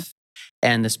life. Yeah.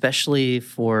 And especially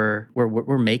for where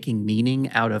we're making meaning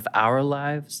out of our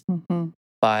lives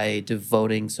by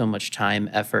devoting so much time,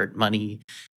 effort, money,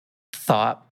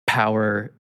 thought,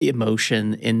 power,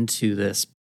 emotion into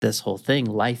this whole thing.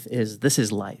 This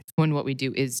is life. When what we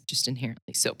do is just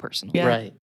inherently so personal. Yeah.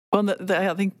 Right. Well,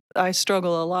 I think I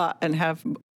struggle a lot and have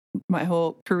my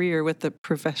whole career with the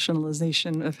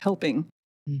professionalization of helping.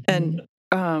 And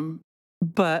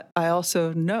but I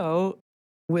also know,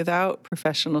 without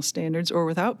professional standards or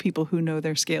without people who know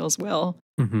their scales well,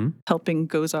 helping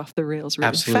goes off the rails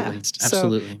really fast.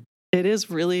 Absolutely. So it is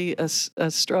really a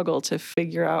struggle to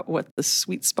figure out what the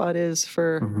sweet spot is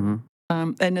for,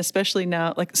 and especially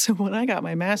now, like, so when I got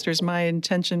my master's, my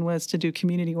intention was to do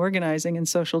community organizing and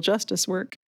social justice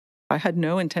work. I had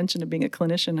no intention of being a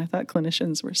clinician. I thought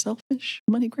clinicians were selfish,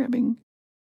 money grabbing.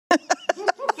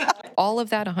 All of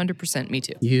that, 100% me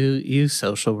too. You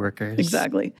social workers.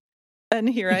 Exactly. And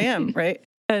here I am, right?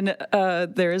 And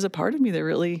there is a part of me that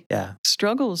really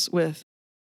struggles with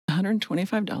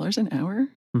 $125 an hour.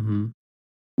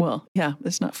 Well,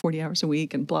 it's not 40 hours a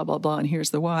week and blah, blah, blah. And here's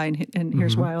the why. And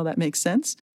here's why all that makes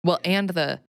sense. Well, and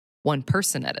the one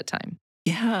person at a time.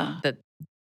 Yeah.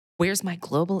 Where's my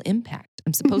global impact?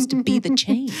 I'm supposed to be the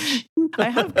change. I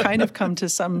have kind of come to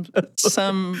some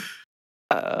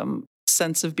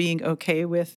sense of being okay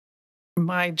with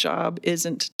my job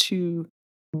isn't to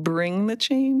bring the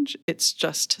change. It's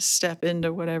just to step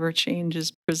into whatever change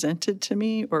is presented to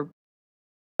me, or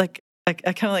I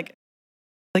kind of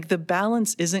like the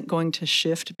balance isn't going to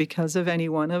shift because of any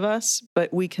one of us,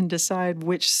 but we can decide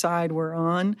which side we're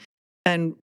on,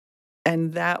 and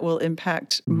that will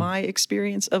impact my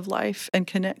experience of life and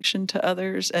connection to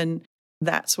others, and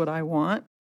that's what I want.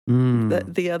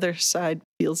 That the other side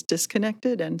feels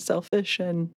disconnected and selfish,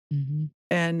 and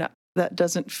that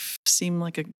doesn't seem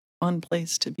like a fun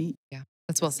place to be. Yeah,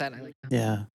 that's well said. I like that.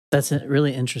 Yeah, that's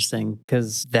really interesting,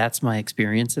 because that's my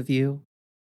experience of you.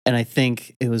 And I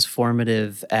think it was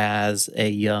formative as a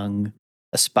young,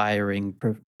 aspiring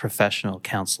professional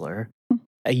counselor.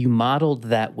 You modeled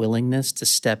that willingness to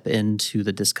step into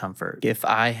the discomfort. If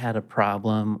I had a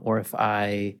problem, or if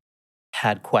I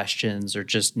had questions, or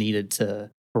just needed to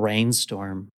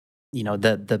brainstorm,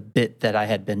 the bit that I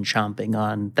had been chomping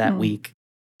on that week,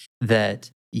 that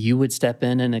you would step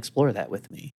in and explore that with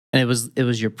me. And it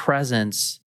was your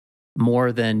presence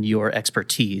more than your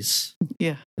expertise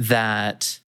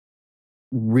that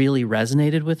really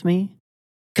resonated with me,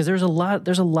 because there's a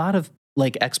lot of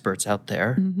like experts out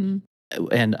there,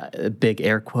 and big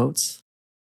air quotes.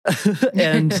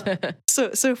 And so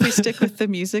if we stick with the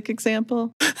music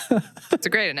example, It's a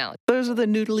great analogy. Those are the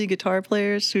noodly guitar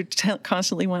players who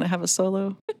constantly want to have a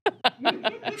solo.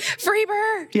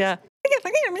 Freebird! Yeah.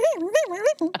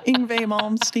 Yngwie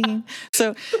Malmsteen.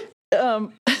 So,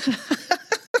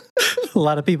 A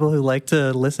lot of people who like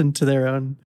to listen to their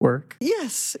own work.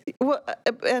 yes. Well,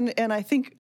 and I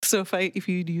think so. If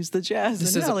you'd use the jazz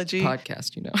This analogy, is a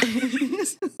podcast, you know.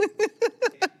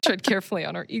 Tread carefully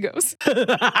on our egos.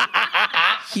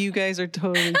 you guys are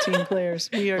totally team players.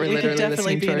 We are. We're we could literally definitely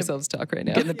listening be to in ourselves talk right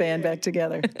now. getting the band back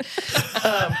together.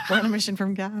 We're on a mission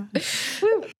from God.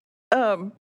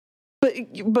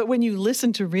 But when you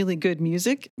listen to really good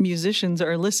music, musicians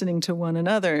are listening to one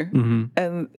another,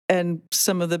 and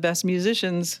some of the best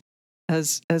musicians,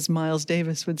 as Miles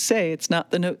Davis would say, it's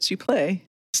not the notes you play,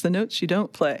 it's the notes you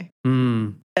don't play.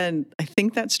 And I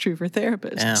think that's true for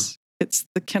therapists. Yeah. It's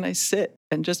the can I sit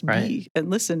and just be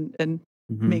and listen and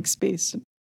make space.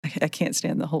 I can't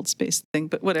stand the hold space thing,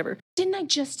 but whatever. Didn't I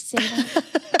just say that?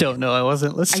 Don't know. I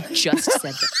wasn't listening. I just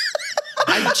said that.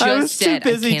 I was too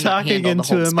busy talking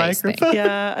into a microphone.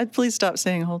 Yeah, please stop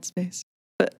saying hold space.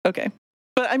 But okay.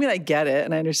 But I mean, I get it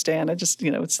and I understand. I just,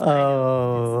 it's.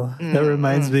 That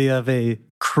reminds me of a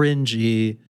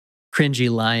cringy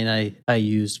line I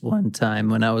used one time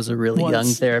when I was a really young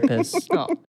therapist.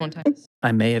 One time.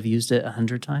 I may have used it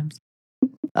 100 times.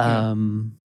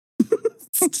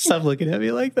 Stop looking at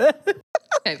me like that.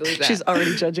 I believe that. She's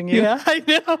already judging you. Yeah, I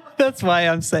know. That's why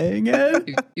I'm saying it.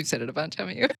 You've said it a bunch,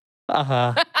 haven't you?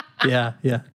 Yeah.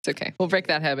 It's okay. We'll break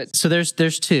that habit. So there's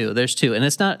two, and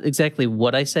it's not exactly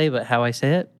what I say, but how I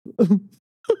say it.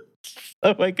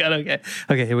 Oh my God. Okay.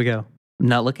 Here we go. I'm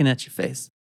not looking at your face.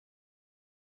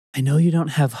 I know you don't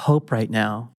have hope right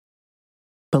now,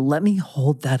 but let me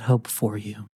hold that hope for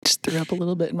you. Just threw up a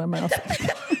little bit in my mouth.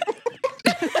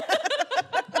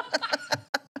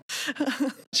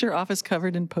 Is your office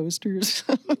covered in posters?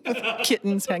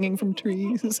 Kittens hanging from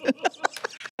trees.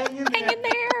 Hang in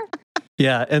there.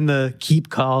 Yeah, and the keep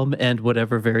calm and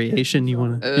whatever variation you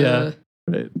want to. Yeah,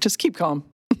 right. Just keep calm.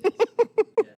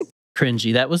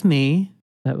 Cringy. That was me.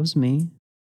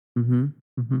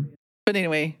 But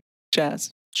anyway,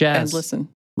 jazz. Jazz. And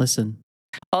Listen.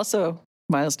 Also,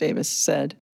 Miles Davis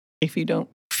said, if you don't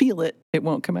feel it, it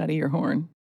won't come out of your horn.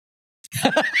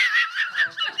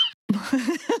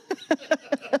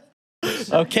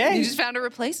 Okay. You just found a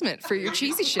replacement for your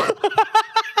cheesy shit.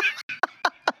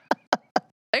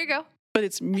 There you go. But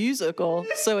it's musical,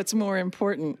 so it's more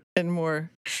important and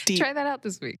more deep. Try that out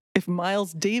this week. If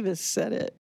Miles Davis said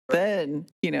it, then,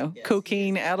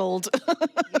 cocaine-addled.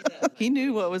 He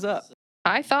knew what was up.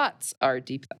 High thoughts are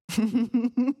deep thoughts.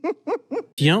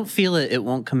 If you don't feel it, it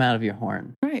won't come out of your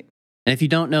horn. Right. And if you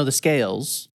don't know the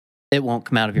scales, it won't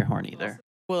come out of your horn either.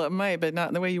 Well, it might, but not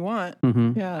in the way you want.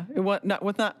 Yeah, not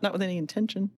with any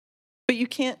intention. But you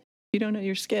don't know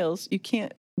your scales. You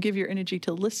can't give your energy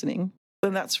to listening.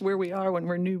 And that's where we are when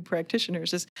we're new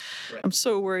practitioners. I'm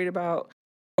so worried about,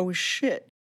 oh shit,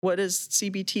 what does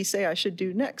CBT say I should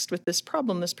do next with this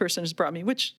problem this person has brought me?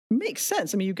 Which makes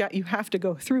sense. I mean, you have to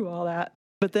go through all that.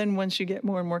 But then once you get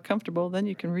more and more comfortable, then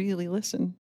you can really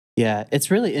listen. Yeah, it's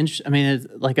really interesting. I mean,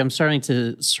 I'm starting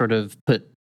to sort of put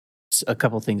a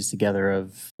couple things together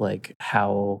of like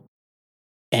how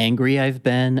angry I've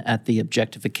been at the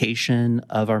objectification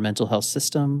of our mental health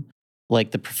system,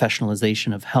 like the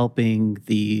professionalization of helping,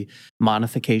 the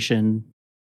monification. Is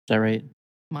that right?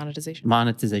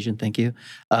 Monetization, thank you,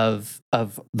 of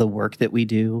the work that we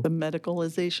do. The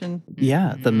medicalization.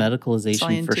 Yeah, the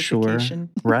medicalization for sure.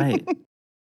 Right.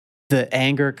 The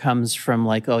anger comes from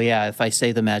like, oh yeah, if I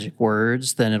say the magic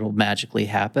words, then it'll magically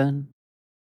happen,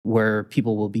 where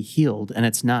people will be healed. And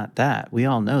it's not that. We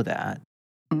all know that.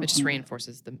 It just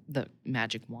reinforces the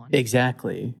magic wand.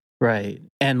 Exactly. Right.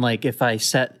 And like if I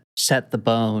set the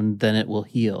bone, then it will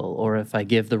heal. Or if I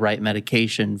give the right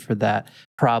medication for that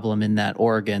problem in that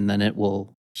organ, then it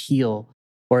will heal,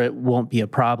 or it won't be a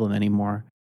problem anymore.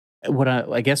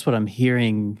 I guess what I'm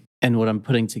hearing and what I'm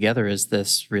putting together is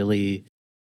this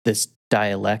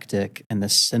dialectic and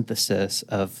this synthesis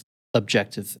of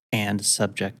objective and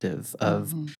subjective,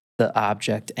 of the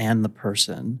object and the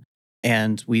person.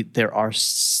 And there are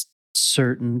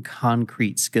certain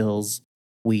concrete skills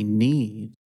we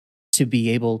need to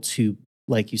be able to,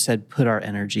 like you said, put our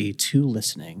energy to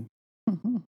listening.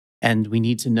 And we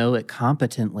need to know it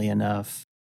competently enough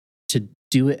to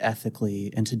do it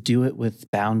ethically and to do it with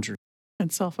boundaries.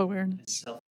 And self-awareness.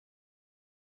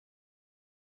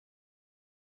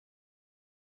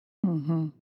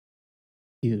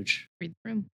 Huge. Read the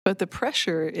room. But the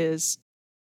pressure is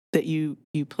that you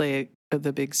play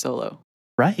the big solo.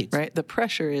 Right. Right? The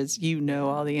pressure is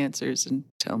all the answers and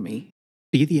tell me.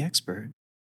 Be the expert.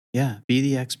 Yeah, be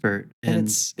the expert. And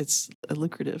it's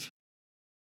lucrative.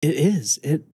 It is.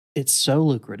 It's so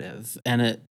lucrative, and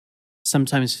it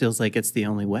sometimes feels like it's the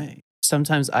only way.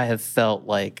 Sometimes I have felt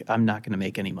like I'm not going to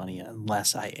make any money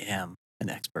unless I am an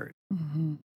expert.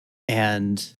 Mm-hmm.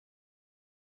 And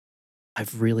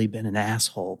I've really been an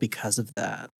asshole because of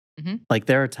that. Mm-hmm. Like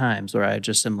there are times where I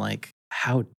just am like,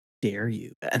 how dare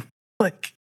you, Ben?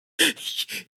 Like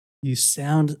you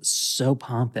sound so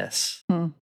pompous.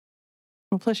 Well,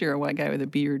 plus you're a white guy with a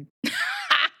beard.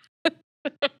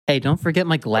 Hey, don't forget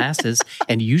my glasses.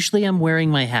 And usually I'm wearing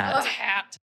my A hat.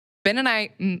 hat. Ben and I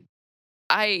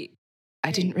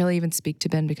didn't really even speak to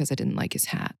Ben because I didn't like his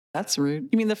hat. That's rude.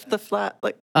 You mean the flat,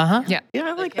 like, Uh-huh. Yeah. yeah,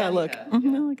 I like that look.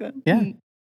 Mhm, I like that. Yeah.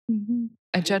 Mm-hmm.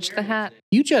 I judged the hat.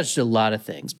 You judged a lot of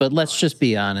things, but let's just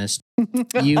be honest.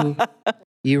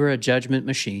 You were a judgment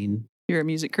machine. You're a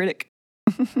music critic.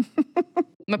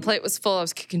 My plate was full. I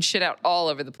was kicking shit out all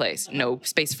over the place. No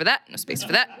space for that. No space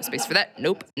for that. No space for that.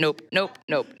 Nope. Nope. Nope.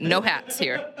 Nope. No hats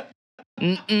here.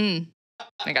 Mm-mm.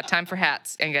 I got time for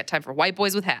hats. I got time for white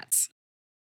boys with hats.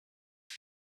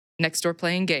 Next door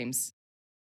playing games.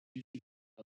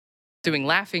 Doing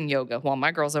laughing yoga while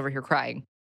my girl's over here crying.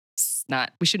 It's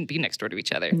not, we shouldn't be next door to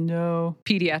each other. No.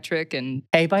 Pediatric and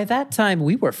Hey, by that time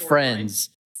we were friends.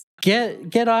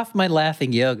 Get off my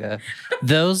laughing yoga.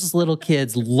 Those little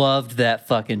kids loved that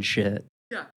fucking shit.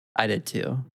 Yeah. I did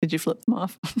too. Did you flip them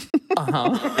off?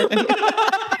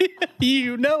 Uh-huh.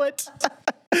 You know it.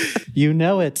 You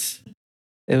know it.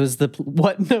 It was the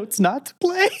what notes not to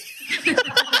play.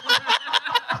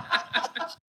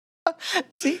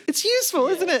 See, it's useful,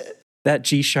 isn't it? That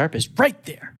G sharp is right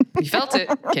there. you felt it.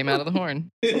 Came out of the horn.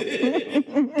 Came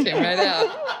right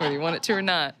out, whether you want it to or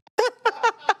not.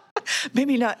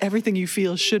 Maybe not everything you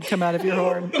feel should come out of your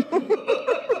horn.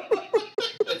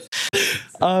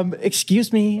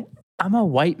 Excuse me. I'm a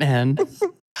white man.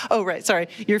 Oh, right. Sorry.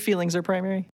 Your feelings are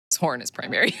primary. His horn is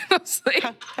primary, mostly.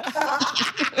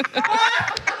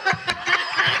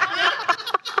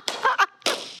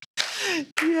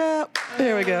 Yeah.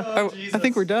 There we go. Oh, I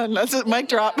think we're done. That's it. Mic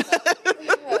drop.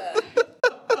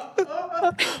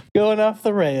 Going off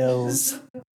the rails.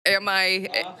 Am I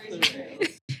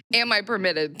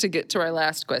permitted to get to our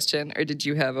last question, or did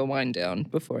you have a wind down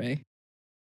before I?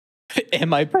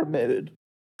 Am I permitted?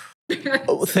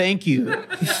 Oh, thank you.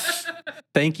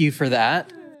 Thank you for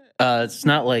that. It's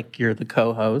not like you're the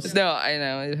co-host. No, I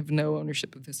know. I have no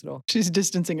ownership of this at all. She's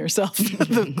distancing herself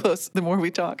the more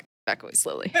we talk. Back away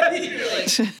slowly.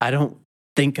 I don't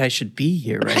think I should be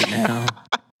here right now.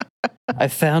 I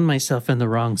found myself in the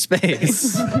wrong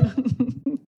space.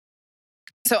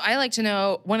 So I like to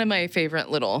know, one of my favorite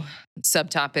little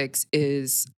subtopics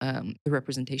is the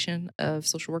representation of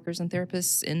social workers and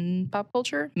therapists in pop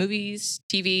culture, movies,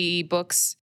 TV,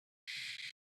 books.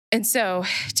 And so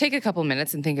take a couple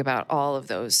minutes and think about all of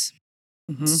those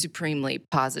Mhm. supremely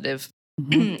positive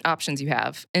Mhm. options you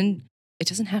have. And it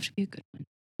doesn't have to be a good one,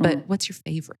 but what's your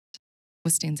favorite?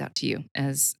 What stands out to you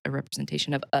as a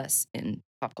representation of us in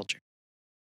pop culture?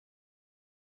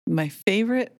 My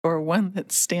favorite or one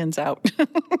that stands out?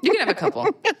 You can have a couple.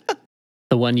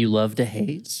 The one you love to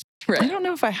hate? I Right. don't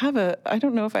know if I have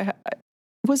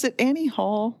was it Annie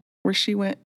Hall where she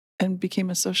went and became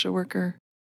a social worker?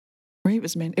 Right,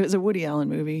 it was a Woody Allen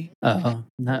movie. Oh,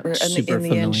 not Where super in the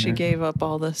familiar. end, she gave up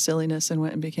all the silliness and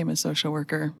went and became a social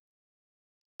worker.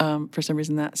 For some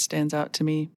reason, that stands out to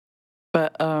me.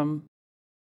 But I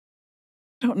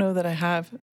don't know that I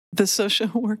have the social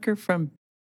worker from,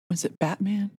 was it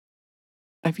Batman?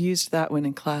 I've used that one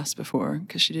in class before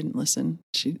because she didn't listen.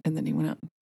 And then he went out.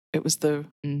 It was the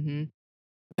Mm-hmm.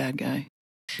 bad guy.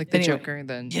 Like the Anyway, Joker,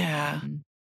 then. Yeah.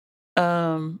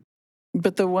 Mhm.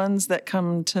 But the ones that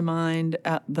come to mind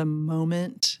at the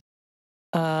moment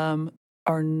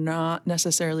are not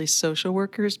necessarily social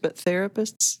workers, but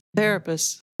therapists.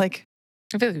 Therapists. Like,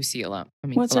 I feel like we see a lot. I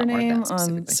mean, what's a her lot more of name that on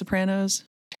specifically. Sopranos?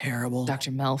 Terrible.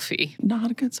 Dr. Melfi.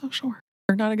 Not a good social worker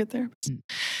or not a good therapist.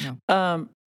 No. Um,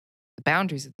 The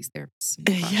boundaries of these therapists. Oh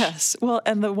my gosh. yes. Well,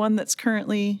 and the one that's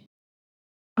currently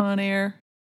on air.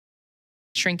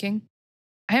 Shrinking.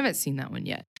 I haven't seen that one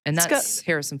yet. And It's that's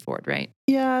Harrison Ford, right?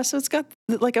 Yeah. So it's got,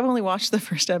 like, I've only watched the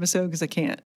first episode because I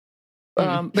can't.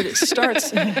 Mm. But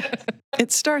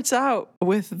it starts out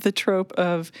with the trope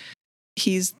of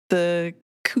he's the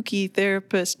kooky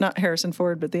therapist, not Harrison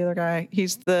Ford, but the other guy.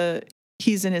 He's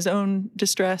in his own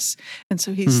distress, and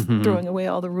so he's Mhm. throwing away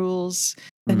all the rules.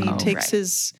 And he Oh, takes right.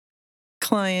 his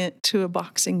client to a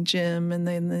boxing gym, and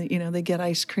then they get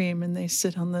ice cream, and they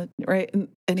sit on the right,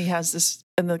 and he has this,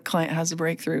 and the client has a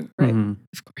breakthrough, right? Mhm.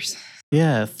 Of course.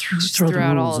 Yeah, Just throw the throw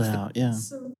out rules all of the- out. Yeah.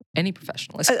 any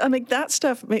professional is. I'm like, that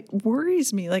stuff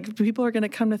worries me. Like, people are going to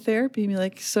come to therapy and be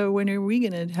like, so when are we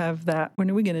going to have that? When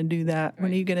are we going to do that?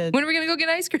 When are you going to? When are we going to go get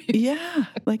ice cream? Yeah.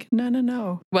 Like,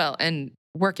 no. Well, and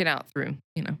work it out through,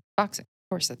 boxing.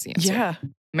 Of course, that's the answer. Yeah.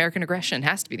 American aggression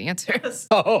has to be the answer.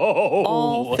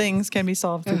 All things can be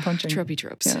solved through punching. Tropey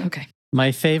tropes. Yeah. Okay.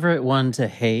 My favorite one to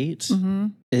hate Mm-hmm.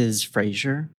 is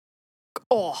Frasier.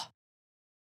 Oh,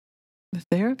 The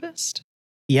therapist?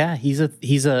 Yeah, he's a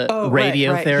Right.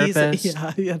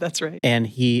 radiotherapist. Yeah, that's right. And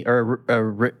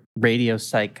a radio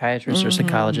psychiatrist or Mhm.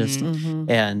 psychologist,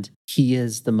 Mm-hmm. and he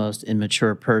is the most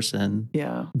immature person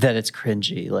Yeah. that it's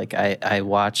cringy. Like I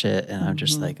watch it and I'm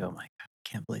just Mhm. like, oh my God, I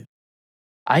can't believe it.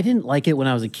 I didn't like it when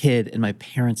I was a kid, and my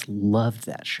parents loved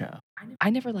that show.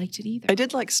 I never liked it either. I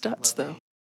did like Stutz, though.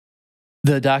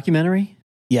 The documentary?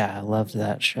 Yeah, I loved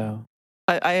that show.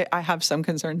 I have some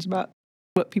concerns about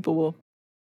what people will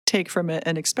take from it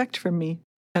and expect from me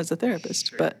as a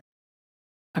therapist, but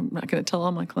I'm not going to tell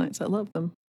all my clients I love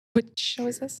them. Which show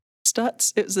is this?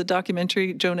 Stutz, it was a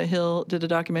documentary. Jonah Hill did a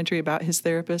documentary about his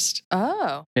therapist.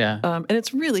 Oh. Yeah. And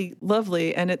it's really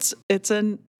lovely. And it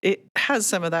has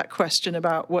some of that question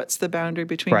about what's the boundary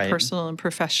between Right. personal and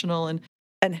professional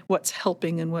and what's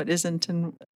helping and what isn't.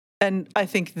 And I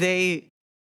think they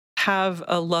have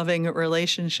a loving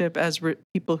relationship as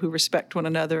people who respect one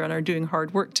another and are doing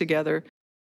hard work together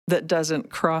that doesn't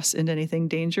cross into anything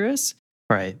dangerous.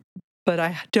 Right. But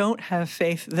I don't have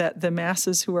faith that the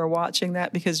masses who are watching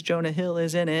that because Jonah Hill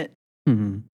is in it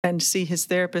hmm and see his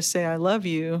therapist say, I love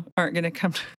you, aren't going to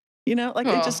come, like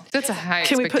they just, that's a high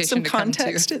can we put some expectation to come to.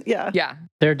 context? Yeah. Yeah.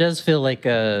 There does feel like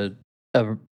a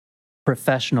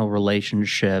professional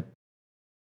relationship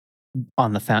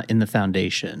on in the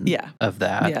foundation Yeah. of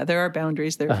that. Yeah. There are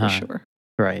boundaries there Uh-huh. for sure.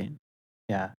 Right.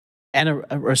 Yeah. And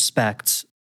a respect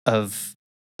of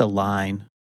the line,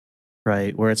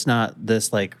 right? Where it's not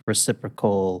this like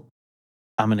reciprocal,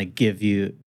 I'm going to give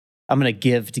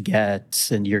to get,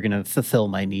 and you're going to fulfill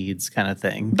my needs kind of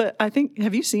thing. But I think,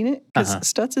 have you seen it? Because Uh-huh.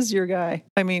 Stutz is your guy.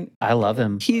 I mean, I love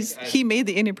him. he made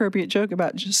the inappropriate joke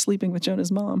about just sleeping with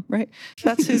Jonah's mom, right?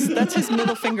 That's his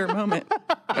middle finger moment,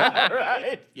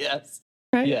 Right. Yes.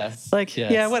 right? Yes. Like,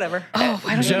 Yes. yeah, whatever. Oh,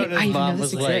 I don't Jonah's even know mom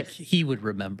this was like, exists. he would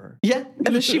remember. Yeah.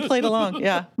 And then she played along.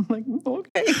 Yeah. I'm like,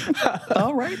 okay.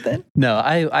 All right then. No,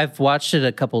 I've watched it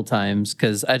a couple times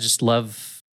because I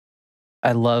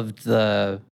loved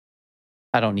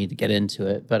I don't need to get into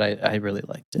it, but I really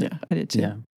liked it. Yeah, I did too.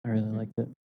 Yeah, I really liked it.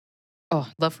 Oh,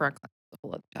 love for our clients. The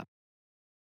whole other topic.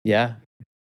 Yeah.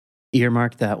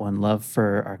 Earmark that one. Love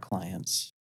for our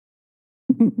clients.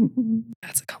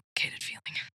 That's a complicated feeling.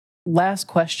 Last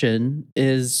question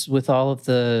is, with all of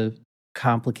the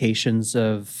complications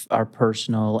of our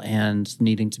personal and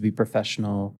needing to be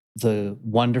professional, the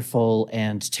wonderful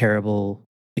and terrible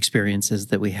experiences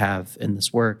that we have in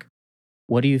this work,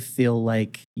 what do you feel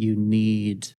like you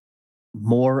need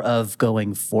more of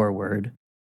going forward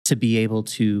to be able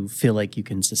to feel like you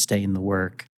can sustain the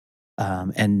work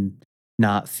and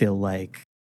not feel like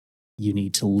you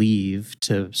need to leave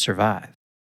to survive?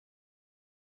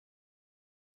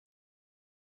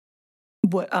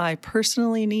 What I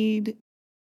personally need,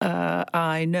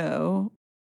 I know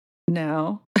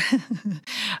now.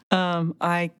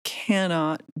 I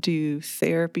cannot do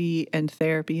therapy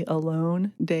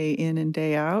alone day in and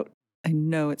day out. I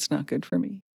know it's not good for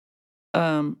me.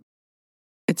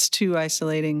 It's too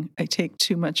isolating. I take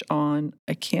too much on.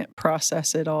 I can't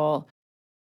process it all.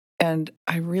 And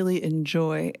I really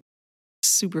enjoy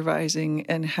supervising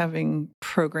and having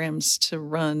programs to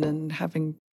run and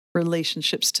having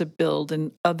relationships to build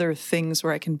and other things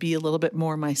where I can be a little bit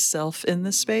more myself in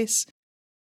this space.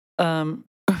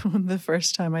 The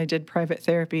first time I did private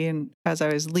therapy, and as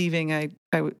I was leaving, I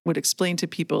would explain to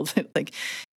people that, like,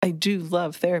 I do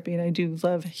love therapy and I do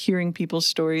love hearing people's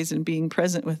stories and being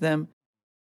present with them,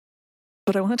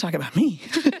 but I want to talk about me.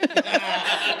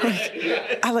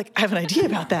 I have an idea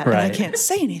about that, and I Right. can't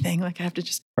say anything. Like, I have to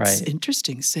just, Right. it's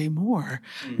interesting, say more.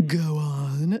 Go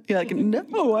on. You're like,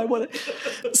 no, I want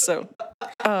to. So,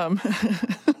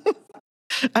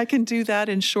 I can do that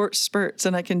in short spurts,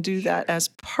 and I can do that as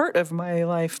part of my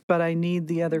life, but I need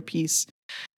the other piece.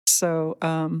 So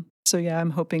yeah, I'm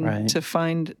hoping Right. to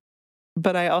find,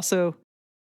 but I also,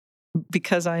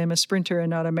 because I am a sprinter and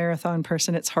not a marathon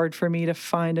person, it's hard for me to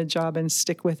find a job and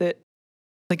stick with it.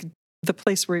 Like, the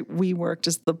place where we worked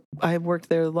I worked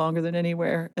there longer than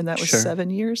anywhere, and that was Sure.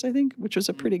 7 years, I think, which was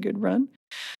a pretty good run.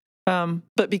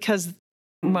 But because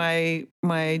my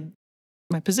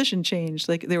position changed,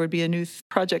 like, there would be a new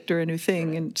project or a new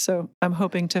thing, and so I'm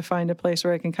hoping to find a place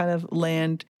where I can kind of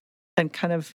land and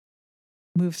kind of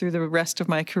move through the rest of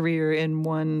my career in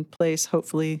one place,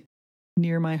 hopefully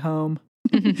near my home,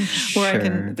 where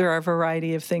Sure. there are a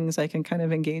variety of things I can kind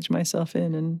of engage myself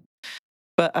in.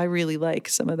 But I really like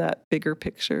some of that bigger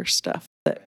picture stuff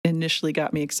that initially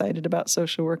got me excited about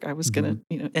social work. I was going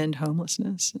to, end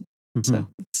homelessness. So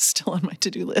it's still on my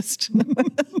to-do list.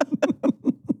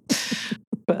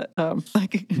 But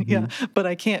but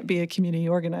I can't be a community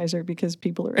organizer because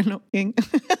people are annoying.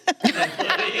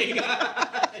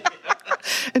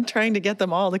 And trying to get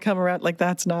them all to come around, like,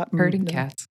 that's not Herding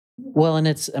cats. Well, and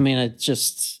it's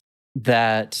just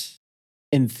that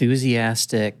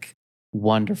enthusiastic,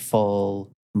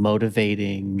 wonderful,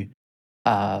 motivating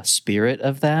spirit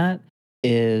of that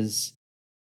is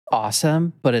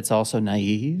awesome, but it's also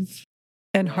naive.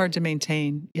 and hard to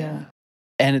maintain. Yeah.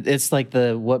 And it's like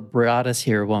the what brought us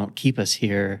here won't keep us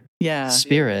here Yeah.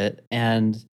 spirit.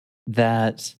 And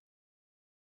that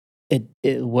it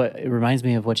reminds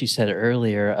me of what you said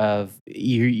earlier of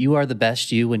you are the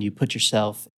best you when you put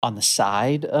yourself on the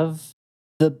side of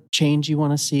the change you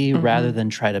want to see rather than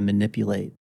try to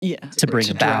manipulate Yeah. to bring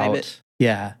To drive about. it.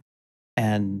 Yeah.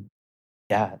 And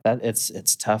that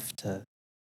it's tough to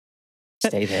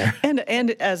stay there. And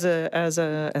as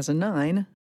a 9,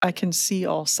 I can see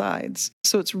all sides.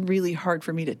 So it's really hard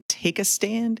for me to take a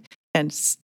stand and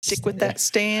stick with that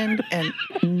stand and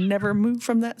never move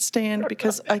from that stand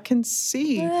because I can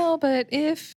see. Well, but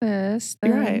if this,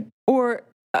 You're right. Or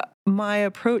my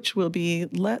approach will be,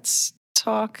 let's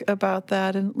talk about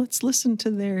that and let's listen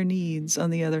to their needs on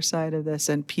the other side of this.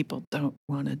 And people don't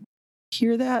want to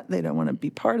hear that. They don't want to be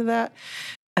part of that.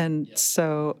 And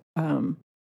so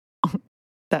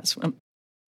that's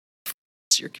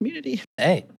it's your community.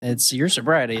 Hey, it's your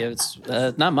sobriety. It's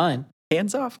not mine.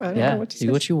 Hands off. I don't know what to say.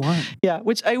 Do what you want. Yeah,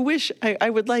 which I wish I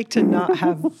would like to not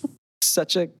have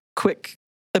such a quick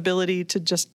ability to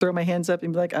just throw my hands up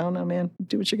and be like, I don't know, man,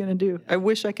 do what you're going to do. I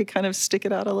wish I could kind of stick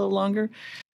it out a little longer.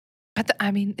 But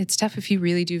it's tough if you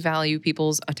really do value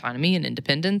people's autonomy and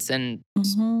independence, and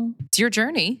it's your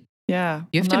journey. Yeah,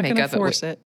 You have I'm to not make gonna up force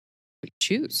it. What you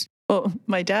choose. Well,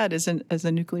 my dad is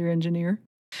a nuclear engineer,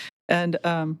 and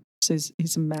so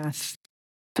he's a math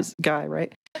guy,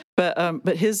 right?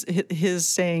 But his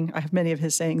saying, I have many of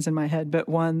his sayings in my head, but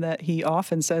one that he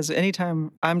often says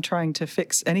anytime I'm trying to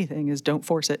fix anything is, don't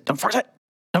force it. Don't force it.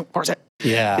 Don't force it.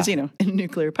 Yeah. Because, in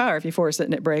nuclear power, if you force it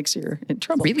and it breaks, you're in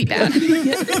trouble. Really bad.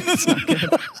 It's not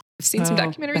good. I've seen some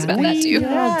documentaries about bad. that too. We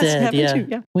all Yes, did. haven't Yeah. you?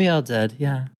 Yeah. We all did.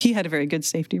 Yeah. He had a very good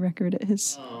safety record at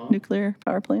his nuclear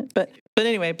power plant. But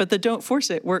anyway, the don't force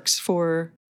it works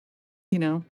for,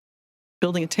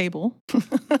 building a table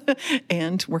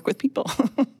and work with people.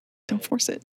 Don't force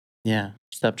it. Yeah.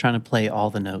 Stop trying to play all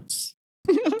the notes.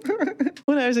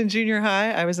 When I was in junior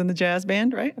high, I was in the jazz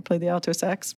band, right? I played the alto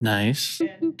sax. Nice.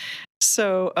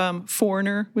 So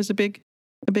Foreigner was a big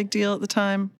deal at the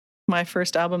time. My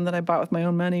first album that I bought with my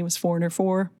own money was Foreigner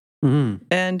 4. Mm-hmm.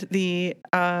 And the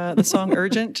song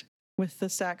Urgent with the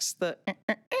sax, Oh,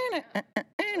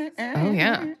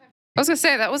 yeah. I was going to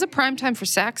say, that was a prime time for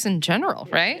sax in general,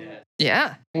 right?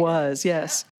 Yeah. was,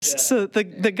 yes. So the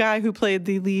guy who played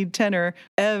the lead tenor,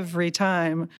 every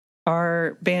time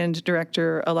our band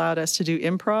director allowed us to do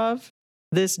improv,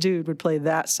 this dude would play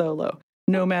that solo,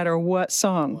 no matter what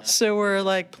song. So we're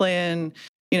like playing,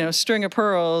 String of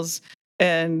Pearls,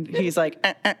 and he's like,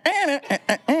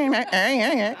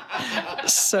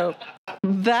 so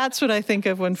that's what I think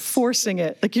of when forcing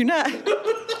it. Like, you're not,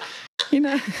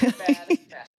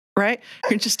 right?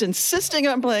 You're just insisting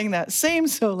on playing that same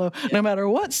solo, no matter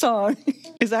what song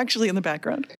is actually in the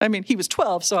background. I mean, he was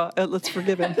 12, so let's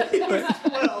forgive him. His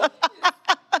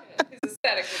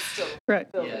aesthetic was still. Right.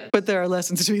 But there are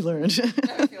lessons to be learned.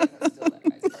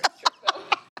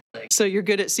 So you're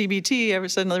good at CBT, all of a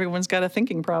sudden everyone's got a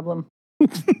thinking problem.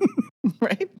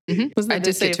 Right? I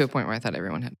did get to a point where I thought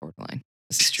everyone had borderline.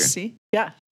 This is true. See?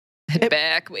 Yeah.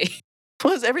 Back way.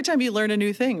 Well, every time you learn a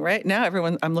new thing, right? Now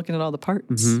I'm looking at all the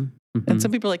parts. And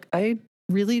some people are like, I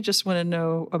really just want to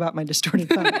know about my distorted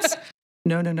thoughts.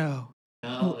 No.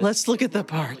 Let's look at the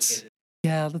parts.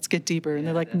 Yeah, let's get deeper. And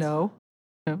they're like, no.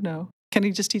 Can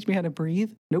you just teach me how to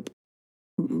breathe? Nope.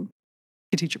 You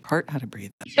teach your part how to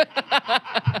breathe.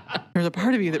 There's a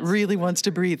part of you that really wants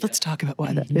to breathe. Let's talk about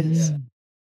why that is.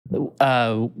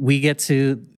 We get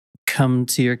to come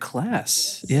to your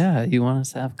class. Yeah, you want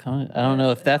us to have comment? I don't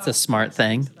know if that's a smart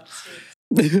thing.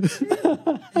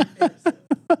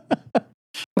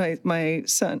 My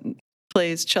son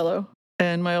plays cello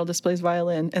and my oldest plays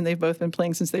violin, and they've both been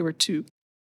playing since they were 2.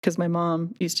 Because my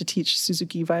mom used to teach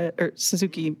Suzuki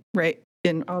right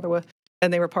in Ottawa,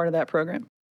 and they were part of that program.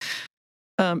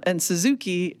 And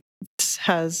Suzuki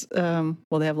has, they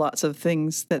have lots of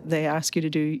things that they ask you to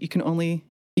do.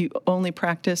 You only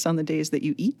practice on the days that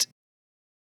you eat.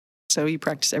 So you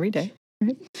practice every day.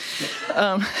 Right?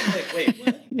 Wait,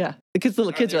 what? Yeah, because the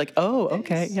little kids are like, oh,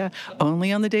 okay, yeah,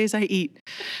 only on the days I eat.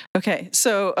 Okay,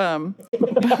 so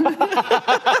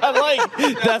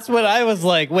That's what I was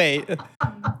like. Wait,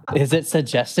 is it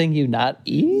suggesting you not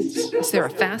eat? Is there a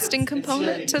fasting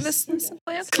component to this lesson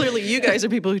plan? clearly you guys are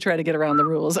people who try to get around the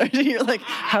rules. You're like,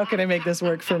 how can I make this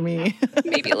work for me?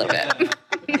 Maybe a little bit.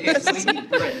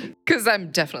 Because I'm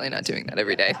definitely not doing that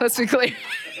every day. Let's be clear.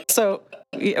 So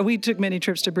we took many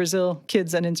trips to Brazil,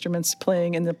 kids and instruments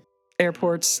playing in the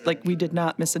airports. Like, we did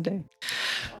not miss a day.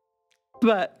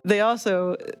 But they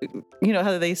also,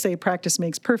 how they say practice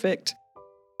makes perfect.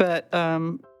 But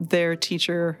their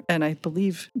teacher, and I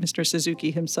believe Mr. Suzuki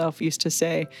himself, used to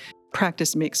say,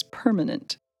 practice makes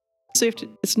permanent. So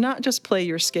it's not just play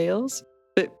your scales,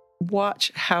 but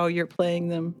watch how you're playing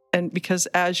them. And because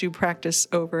as you practice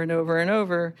over and over and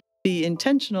over, be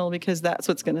intentional, because that's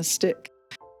what's going to stick.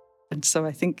 And so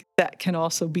I think that can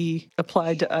also be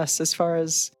applied to us as far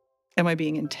as, am I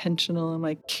being intentional? Am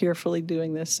I carefully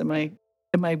doing this? Am I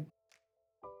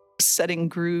setting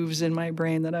grooves in my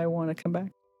brain that I want to come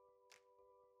back?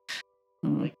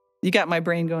 You got my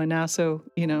brain going now, so,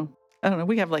 I don't know,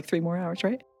 we have like 3 more hours,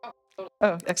 right?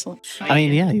 Oh, excellent. I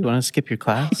mean, yeah, you want to skip your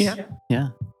class? Yeah. Yeah,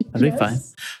 that'd be fine.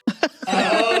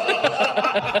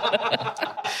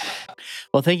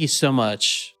 Well, thank you so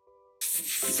much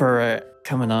for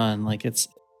coming on. Like, it's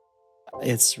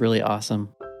really awesome.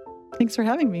 Thanks for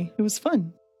having me. It was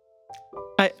fun.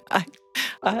 I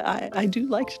do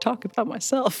like to talk about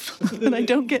myself, and I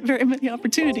don't get very many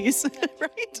opportunities,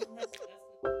 right?